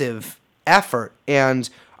massive effort. And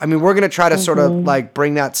I mean, we're going to try to sort of like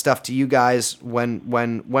bring that stuff to you guys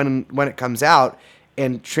when it comes out,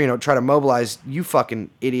 and try to mobilize you fucking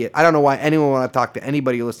idiot. I don't know why anyone want to talk to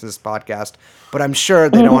anybody who listens to this podcast, but I'm sure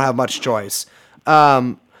they don't have much choice.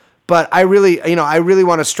 But I really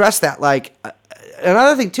want to stress that, like,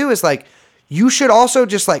 another thing too is like, you should also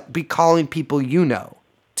just like be calling people,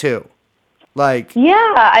 too. Like,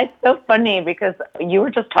 yeah, it's so funny because you were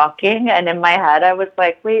just talking, and in my head I was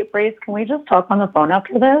like, wait, Brace, can we just talk on the phone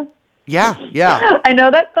after this? Yeah. I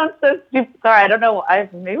know that sounds so stupid. Sorry, I don't know.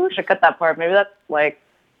 Maybe we should cut that part. Maybe that's like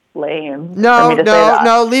lame. No,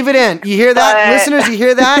 leave it in. You hear that? Listeners, you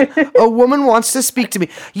hear that? A woman wants to speak to me.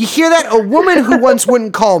 You hear that? A woman who once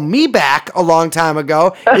wouldn't call me back a long time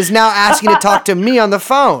ago is now asking to talk to me on the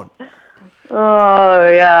phone. Oh,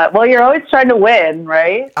 yeah. Well, you're always trying to win,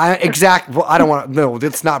 right? Well, I don't want to. No,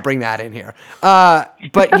 let's not bring that in here.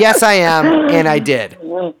 But yes, I am, and I did.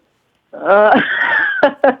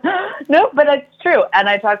 No, but it's true. And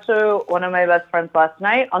I talked to one of my best friends last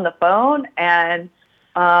night on the phone, and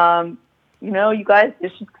you guys, you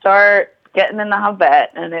should start getting in the habit,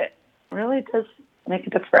 and it really does make a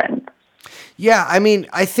difference. Yeah, I mean,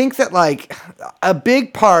 I think that like a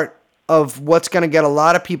big part of what's going to get a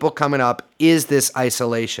lot of people coming up is this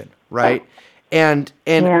isolation, right? And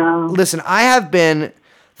listen, I have been,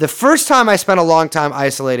 the first time I spent a long time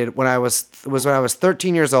isolated when I was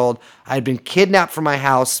 13 years old. I had been kidnapped from my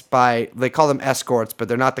house by, they call them escorts, but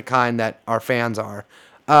they're not the kind that our fans are.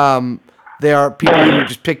 They are people who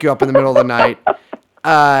just pick you up in the middle of the night.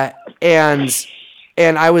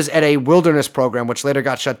 And I was at a wilderness program, which later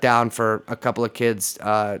got shut down for a couple of kids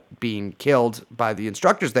being killed by the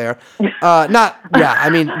instructors there.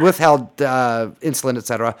 Withheld insulin,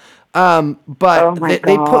 etc. But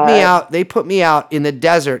they put me out. They put me out in the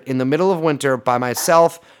desert in the middle of winter by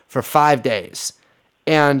myself for 5 days.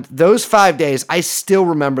 And those 5 days, I still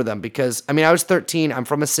remember them because, I mean, I was 13. I'm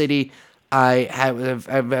from a city. I have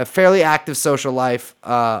a fairly active social life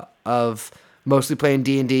of mostly playing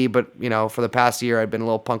D&D, but, for the past year, I've been a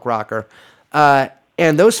little punk rocker. And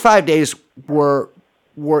those 5 days were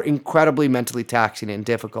incredibly mentally taxing and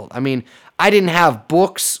difficult. I mean, I didn't have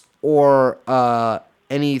books or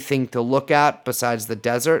anything to look at besides the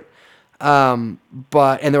desert, and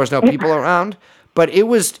there was no people around. But it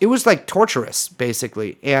was like torturous,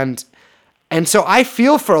 basically. And so I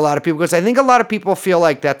feel for a lot of people because I think a lot of people feel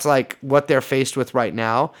like that's like what they're faced with right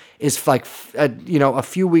now is like, a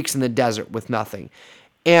few weeks in the desert with nothing.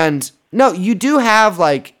 And no, you do have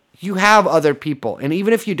you have other people. And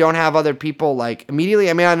even if you don't have other people, like immediately,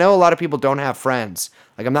 I mean, I know a lot of people don't have friends.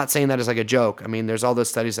 Like, I'm not saying that as like a joke. I mean, there's all those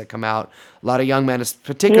studies that come out. A lot of young men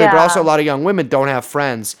particularly, but also a lot of young women don't have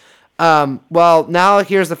friends. Well, now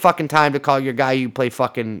here's the fucking time to call your guy you play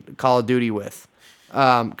fucking Call of Duty with.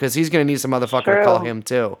 Because he's going to need some motherfucker to call him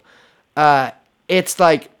too. It's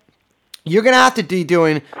like, you're going to have to be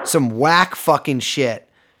doing some whack fucking shit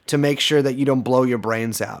to make sure that you don't blow your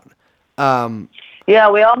brains out.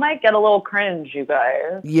 Yeah, we all might get a little cringe, you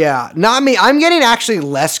guys. Yeah, not me. I'm getting actually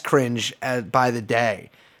less cringe by the day.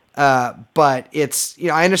 But it's,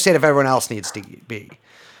 I understand if everyone else needs to be.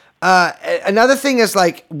 Another thing is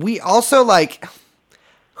like, we also like,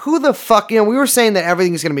 who the fuck, we were saying that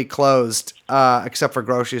everything's going to be closed, except for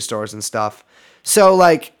grocery stores and stuff. So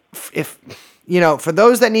like, if, for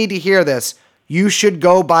those that need to hear this, you should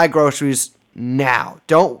go buy groceries now.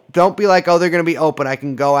 Don't be like, oh, they're going to be open, I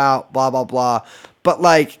can go out, blah, blah, blah. But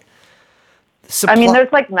like,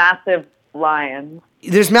 there's like massive lines.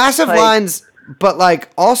 There's massive lines, but like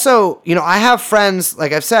also, I have friends,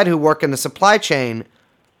 like I've said, who work in the supply chain.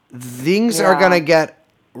 Things are going to get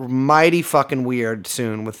mighty fucking weird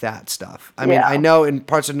soon with that stuff. I mean, I know in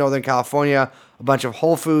parts of Northern California, a bunch of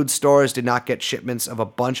Whole Foods stores did not get shipments of a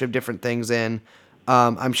bunch of different things in.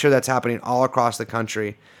 I'm sure that's happening all across the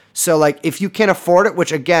country. So like, if you can afford it,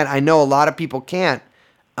 which again, I know a lot of people can't,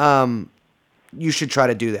 you should try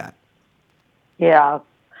to do that. Yeah.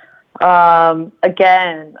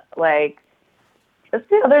 Again, like, that's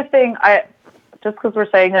the other thing, just because we're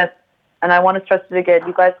saying this, and I want to stress it again,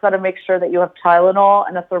 you guys got to make sure that you have Tylenol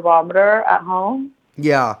and a thermometer at home.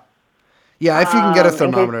 Yeah. Yeah, if you can get a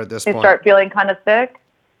thermometer at this point. You start feeling kind of sick.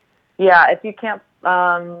 Yeah, if you can't,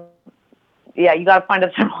 you got to find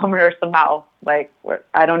a thermometer somehow. Like,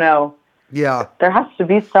 I don't know. Yeah. There has to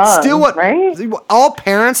be some, Still, right? All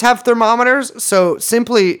parents have thermometers, so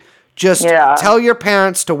simply just tell your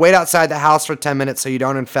parents to wait outside the house for 10 minutes so you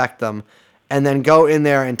don't infect them, and then go in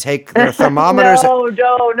there and take their thermometers. No,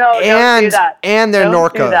 don't do that. And their don't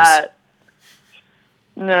Norcos. Do that.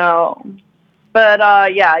 No.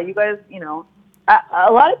 But yeah, you guys,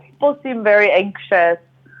 a lot of people seem very anxious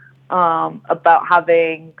about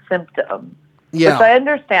having symptoms. Yeah. Which I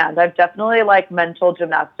understand. I've definitely mental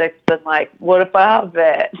gymnastics been what if I have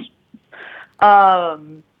it? A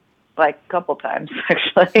couple times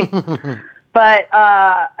actually. But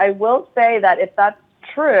I will say that if that's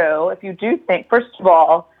true, if you do think, first of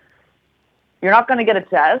all, you're not going to get a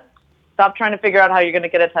test. Stop trying to figure out how you're going to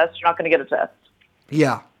get a test. You're not going to get a test.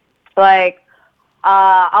 Yeah.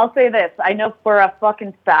 I'll say this. I know for a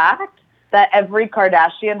fucking fact that every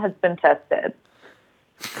Kardashian has been tested.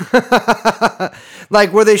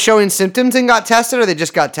 Were they showing symptoms and got tested, or they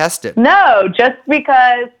just got tested? No, just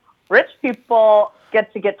because rich people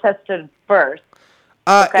get to get tested first.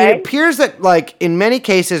 Okay? It appears that, in many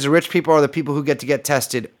cases, rich people are the people who get to get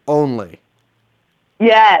tested only.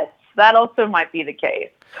 Yes, that also might be the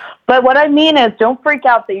case. But what I mean is, don't freak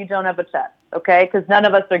out that you don't have a test, okay? Because none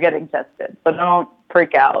of us are getting tested, so don't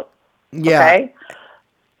freak out. Yeah. Okay?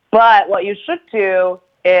 But what you should do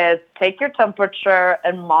is take your temperature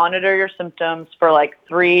and monitor your symptoms for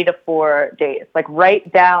 3 to 4 days.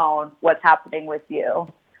 Write down what's happening with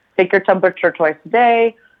you. Take your temperature twice a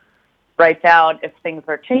day. Write down if things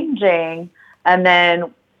are changing. And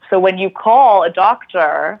then, so when you call a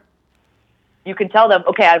doctor, you can tell them,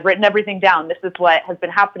 okay, I've written everything down. This is what has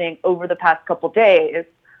been happening over the past couple days,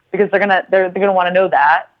 because they're gonna want to know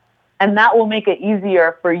that. And that will make it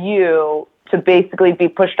easier for you to basically be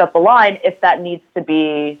pushed up a line if that needs to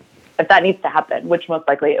happen, which most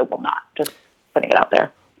likely it will not. Just putting it out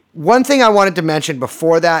there. One thing I wanted to mention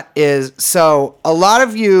before that is, so a lot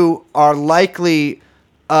of you are likely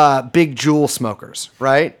big Juul smokers,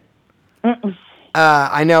 right?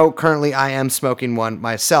 I know currently I am smoking one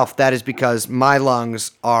myself. That is because my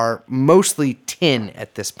lungs are mostly tin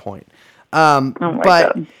at this point. But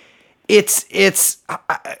God. it's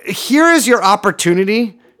here is your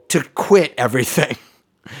opportunity to quit everything.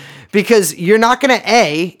 Because you're not going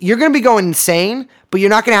to, you're going to be going insane, but you're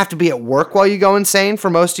not going to have to be at work while you go insane for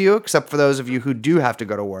most of you, except for those of you who do have to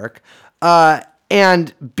go to work.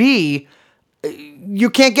 And B, you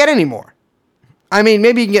can't get any more. I mean,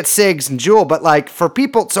 maybe you can get cigs and Juul, but for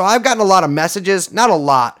people, so I've gotten a lot of messages, not a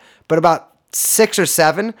lot, but about 6 or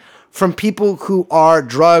 7 from people who are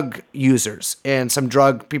drug users and some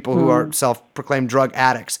drug people who are self-proclaimed drug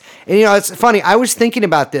addicts. And, it's funny. I was thinking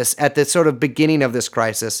about this at the sort of beginning of this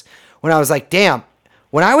crisis when I was like, damn,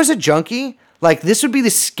 when I was a junkie, this would be the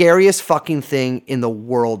scariest fucking thing in the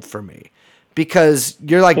world for me. Because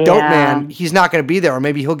you're like, dope man, he's not going to be there, or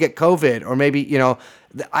maybe he'll get COVID, or maybe,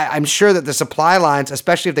 I'm sure that the supply lines,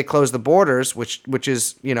 especially if they close the borders, which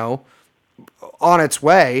is, on its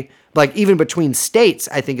way, even between states,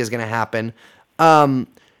 I think is going to happen.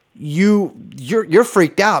 You're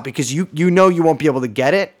freaked out because you won't be able to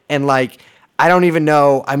get it. And I don't even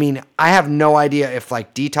know. I mean, I have no idea if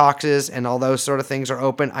detoxes and all those sort of things are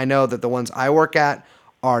open. I know that the ones I work at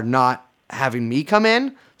are not having me come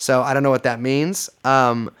in. So I don't know what that means.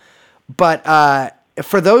 But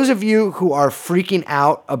for those of you who are freaking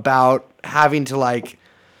out about having to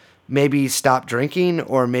maybe stop drinking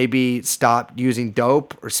or maybe stop using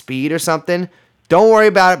dope or speed or something, don't worry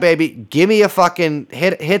about it, baby. Give me a fucking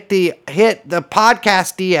hit the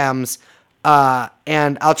podcast DMs,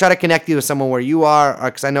 and I'll try to connect you with someone where you are,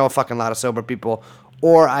 because I know a fucking lot of sober people,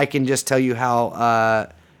 or I can just tell you how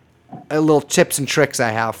little tips and tricks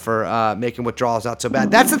I have for making withdrawals not so bad.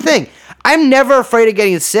 That's the thing. I'm never afraid of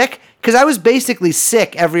getting sick because I was basically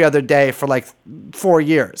sick every other day for 4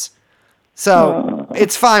 years. So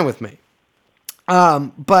it's fine with me.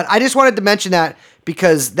 But I just wanted to mention that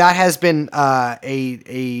because that has been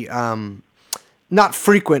not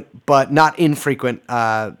frequent, but not infrequent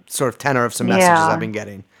sort of tenor of some messages I've been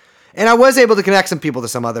getting. And I was able to connect some people to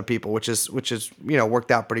some other people, which is worked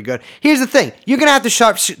out pretty good. Here's the thing. You're going to have to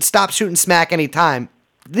stop shooting smack anytime.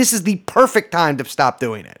 This is the perfect time to stop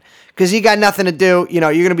doing it. Because you got nothing to do. You're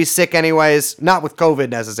going to be sick anyways. Not with COVID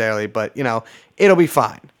necessarily, but, it'll be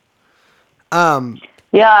fine.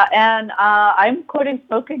 Yeah, and I'm quitting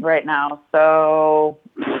smoking right now, so...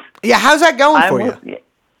 Yeah, how's that going for you?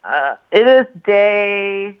 It is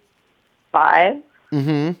day 5.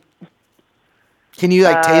 Mm-hmm. Can you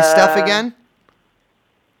taste stuff again?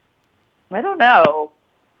 I don't know.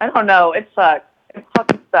 It sucks. It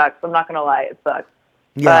fucking sucks. I'm not gonna lie. It sucks.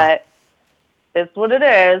 Yeah. But it's what it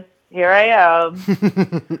is. Here I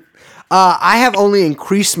am. I have only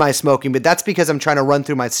increased my smoking, but that's because I'm trying to run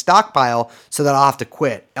through my stockpile so that I'll have to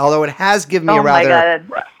quit. Although it has given me a rather... Oh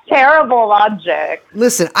my God. Terrible logic.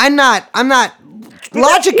 Listen, I'm not...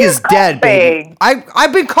 Logic is dead, baby.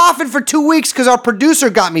 I've been coughing for 2 weeks because our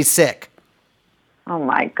producer got me sick. Oh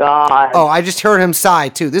my God. Oh, I just heard him sigh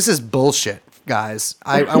too. This is bullshit, guys.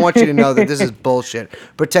 I want you to know that this is bullshit.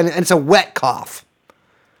 Pretending, and it's a wet cough.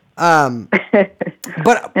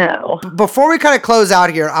 But No. before we kind of close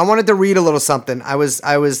out here, I wanted to read a little something. I was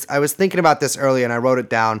thinking about this earlier, and I wrote it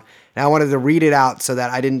down, and I wanted to read it out so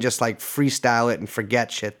that I didn't just like freestyle it and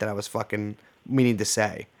forget shit that I was fucking meaning to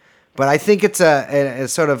say. But I think it's a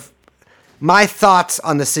sort of my thoughts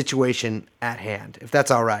on the situation at hand, if that's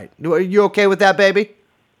all right. Are you okay with that, baby?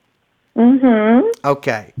 Mm-hmm.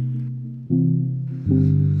 Okay.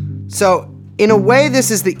 So, in a way, this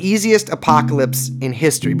is the easiest apocalypse in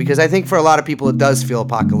history because I think for a lot of people it does feel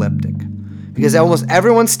apocalyptic. Because almost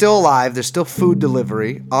everyone's still alive, there's still food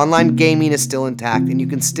delivery, online gaming is still intact, and you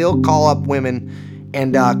can still call up women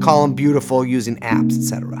and call them beautiful using apps,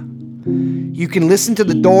 etc. You can listen to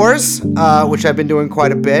The Doors, which I've been doing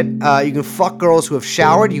quite a bit. You can fuck girls who have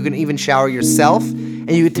showered. You can even shower yourself.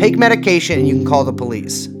 And you can take medication and you can call the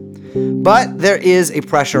police. But there is a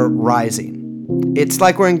pressure rising. It's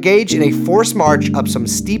like we're engaged in a forced march up some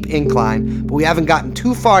steep incline, but we haven't gotten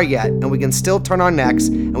too far yet, and we can still turn our necks,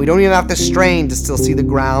 and we don't even have to strain to still see the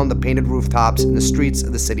ground, the painted rooftops, and the streets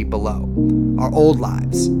of the city below. Our old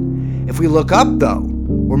lives. If we look up, though,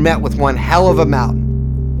 we're met with one hell of a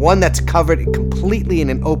mountain. One that's covered completely in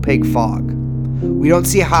an opaque fog. We don't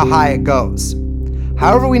see how high it goes.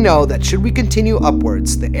 However, we know that should we continue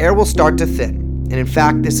upwards, the air will start to thin, and in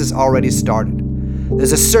fact, this has already started.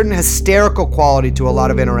 There's a certain hysterical quality to a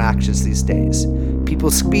lot of interactions these days.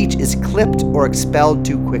 People's speech is clipped or expelled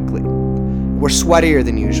too quickly. We're sweatier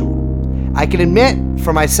than usual. I can admit,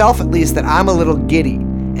 for myself at least, that I'm a little giddy,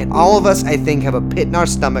 and all of us, I think, have a pit in our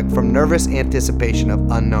stomach from nervous anticipation of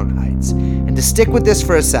unknown heights. And to stick with this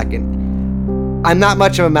for a second, I'm not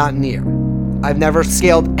much of a mountaineer. I've never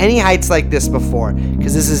scaled any heights like this before,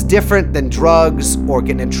 because this is different than drugs or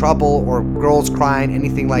getting in trouble or girls crying,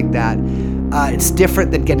 anything like that. It's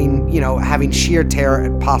different than getting, having sheer terror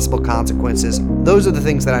and possible consequences. Those are the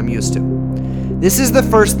things that I'm used to. This is the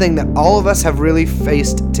first thing that all of us have really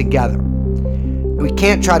faced together. We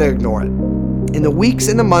can't try to ignore it. In the weeks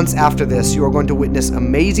and the months after this, you are going to witness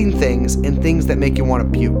amazing things and things that make you want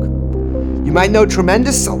to puke. You might know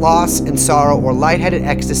tremendous loss and sorrow or lightheaded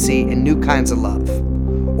ecstasy and new kinds of love.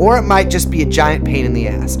 Or it might just be a giant pain in the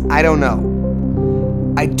ass. I don't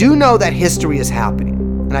know. I do know that history is happening.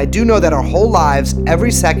 And I do know that our whole lives, every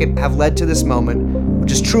second, have led to this moment,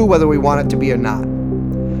 which is true whether we want it to be or not.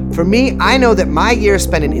 For me, I know that my years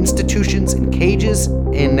spent in institutions, in cages,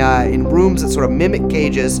 in rooms that sort of mimic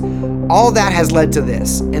cages, all that has led to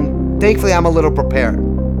this. And thankfully, I'm a little prepared.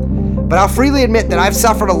 But I'll freely admit that I've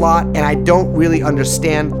suffered a lot, and I don't really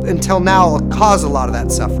understand until now a cause a lot of that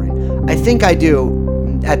suffering. I think I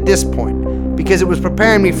do at this point, because it was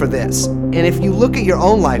preparing me for this. And if you look at your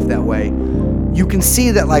own life that way, you can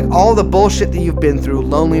see that like all the bullshit that you've been through,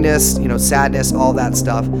 loneliness, sadness, all that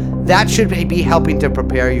stuff, that should be helping to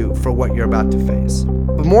prepare you for what you're about to face.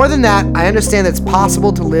 But more than that, I understand that it's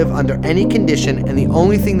possible to live under any condition, and the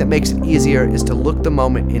only thing that makes it easier is to look the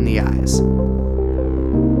moment in the eyes.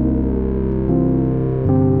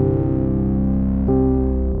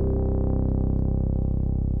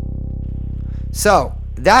 So,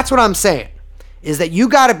 that's what I'm saying. Is that you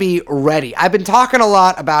got to be ready. I've been talking a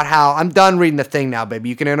lot about how, I'm done reading the thing now, baby.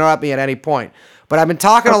 You can interrupt me at any point. But I've been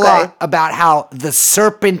talking a lot about how the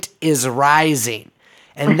serpent is rising.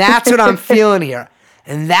 And that's what I'm feeling here.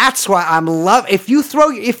 And that's why I'm if you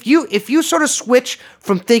sort of switch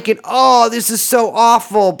from thinking, oh, this is so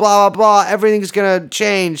awful, blah, blah, blah, everything's going to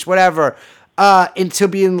change, whatever, into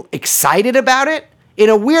being excited about it in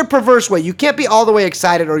a weird, perverse way. You can't be all the way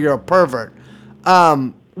excited or you're a pervert.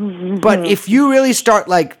 But if you really start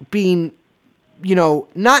like being,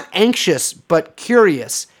 not anxious, but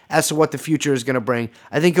curious as to what the future is going to bring,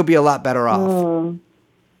 I think you'll be a lot better off.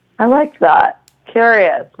 I like that.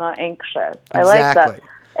 Curious, not anxious. I like that.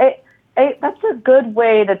 That's a good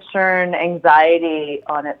way to turn anxiety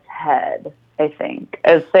on its head, I think,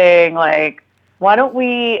 as saying like, why don't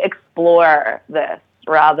we explore this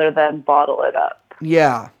rather than bottle it up?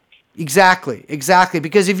 Yeah. Exactly.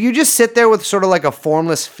 Because if you just sit there with sort of like a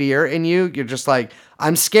formless fear in you, you're just like,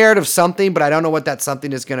 I'm scared of something, but I don't know what that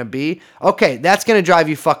something is going to be. Okay, that's going to drive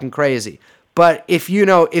you fucking crazy. But if you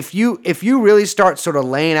really start sort of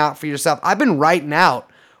laying out for yourself, I've been writing out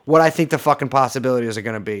what I think the fucking possibilities are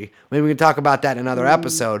going to be. Maybe we can talk about that in another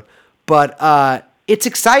episode. But it's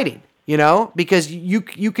exciting, because you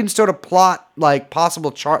can sort of plot like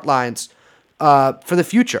possible chart lines for the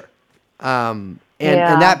future. And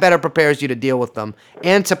that better prepares you to deal with them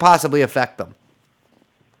and to possibly affect them.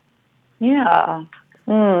 Yeah.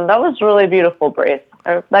 That was really beautiful, Brace.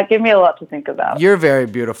 That gave me a lot to think about. You're very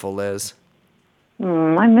beautiful, Liz.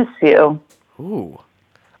 I miss you. Ooh.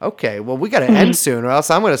 Okay, well, we got to end soon, or else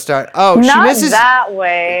I'm going to start. Oh, she Not misses. that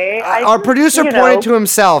way. Our producer pointed to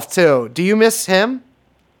himself too. Do you miss him?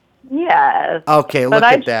 Yes. Okay, look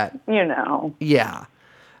at that. You know. Yeah.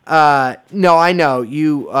 No, I know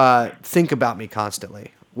you think about me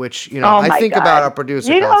constantly, which I think about our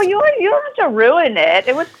producer. You don't have to ruin it.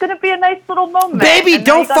 It was gonna be a nice little moment. Baby, and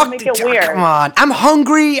don't fuck make it weird. Come on, I'm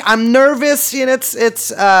hungry. I'm nervous. And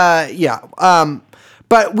it's yeah.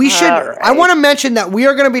 But we should. All right. I want to mention that we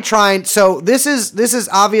are going to be trying. So this is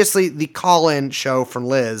obviously the call-in show from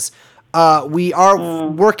Liz. We are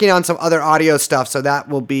working on some other audio stuff, so that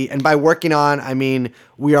will be. And by working on, I mean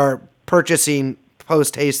we are purchasing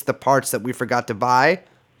post haste the parts that we forgot to buy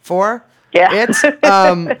for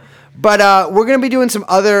it. But we're going to be doing some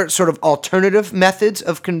other sort of alternative methods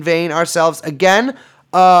of conveying ourselves. Again,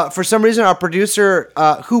 for some reason, our producer,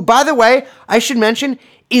 who, by the way, I should mention,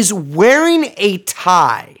 is wearing a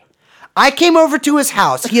tie. I came over to his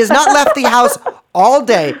house. He has not left the house all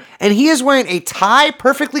day, and he is wearing a tie,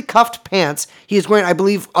 perfectly cuffed pants. He is wearing, I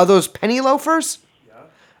believe, are those penny loafers?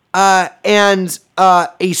 Yeah. And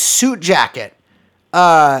a suit jacket.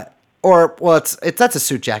 That's a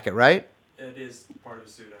suit jacket, right? It is part of a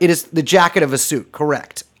suit. It is the jacket of a suit,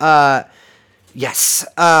 correct. Yes.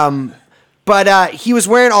 But he was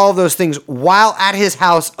wearing all of those things while at his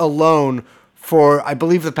house alone for, I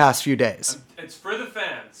believe, the past few days. It's for the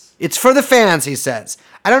fans. It's for the fans, he says.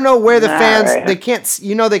 I don't know where the fans, right. they can't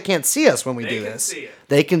see us when we do this. They can see it.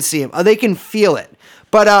 They can see him. They can feel it.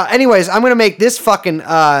 But anyways, I'm going to make this fucking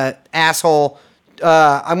asshole,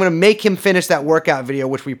 I'm going to make him finish that workout video,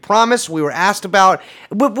 which we promised, we were asked about,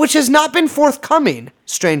 which has not been forthcoming,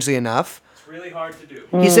 strangely enough. It's really hard to do.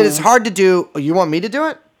 He said it's hard to do. Oh, you want me to do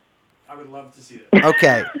it? I would love to see that.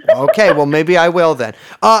 Okay. Well, maybe I will then.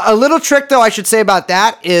 A little trick, though, I should say about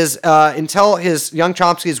that is until his Young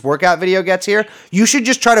Chomsky's workout video gets here, you should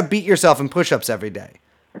just try to beat yourself in push-ups every day.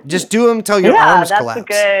 Just do them until your arms collapse.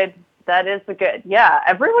 That is a good. Yeah,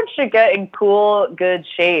 everyone should get in cool, good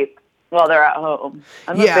shape while they're at home.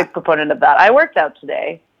 I'm a big proponent of that. I worked out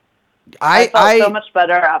today. I felt so much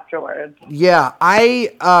better afterwards. Yeah,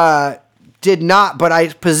 I did not, but I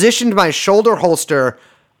positioned my shoulder holster.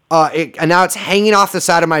 And now it's hanging off the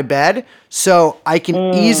side of my bed, so I can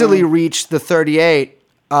easily reach the 38,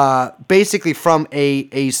 basically from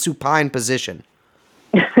a supine position.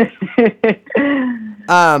 Okay,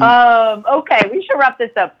 we should wrap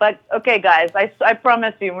this up. But okay, guys, I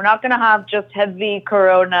promise you, we're not gonna have just heavy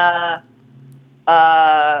Corona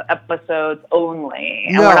episodes only,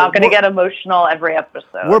 and we're not gonna get emotional every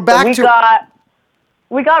episode. We're back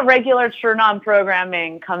We got regular Churnon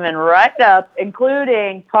programming coming right up,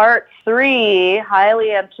 including part 3,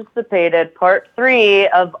 highly anticipated part 3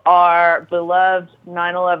 of our beloved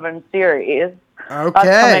 9/11 series. Okay.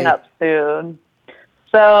 That's coming up soon.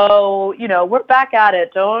 So, we're back at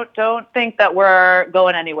it. Don't think that we're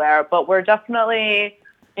going anywhere, but we're definitely,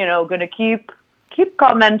 going to keep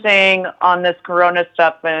commenting on this Corona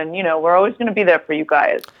stuff, and, we're always going to be there for you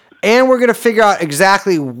guys. And we're going to figure out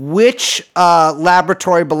exactly which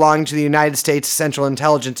laboratory belonging to the United States Central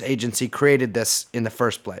Intelligence Agency created this in the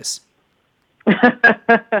first place.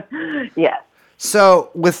 Yes.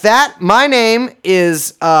 So with that, my name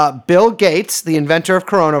is Bill Gates, the inventor of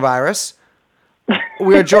coronavirus.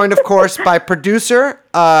 We are joined, of course, by producer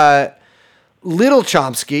Little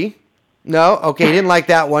Chomsky. No? Okay, he didn't like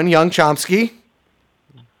that one. Young Chomsky.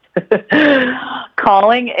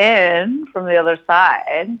 Calling in from the other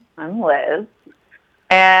side, I'm Liz,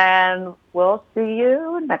 and we'll see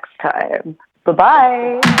you next time.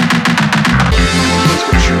 Bye-bye. Let's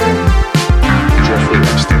go shoot. Jeffrey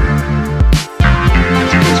Epstein.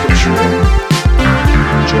 Let's go shoot.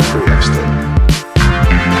 Jeffrey Epstein.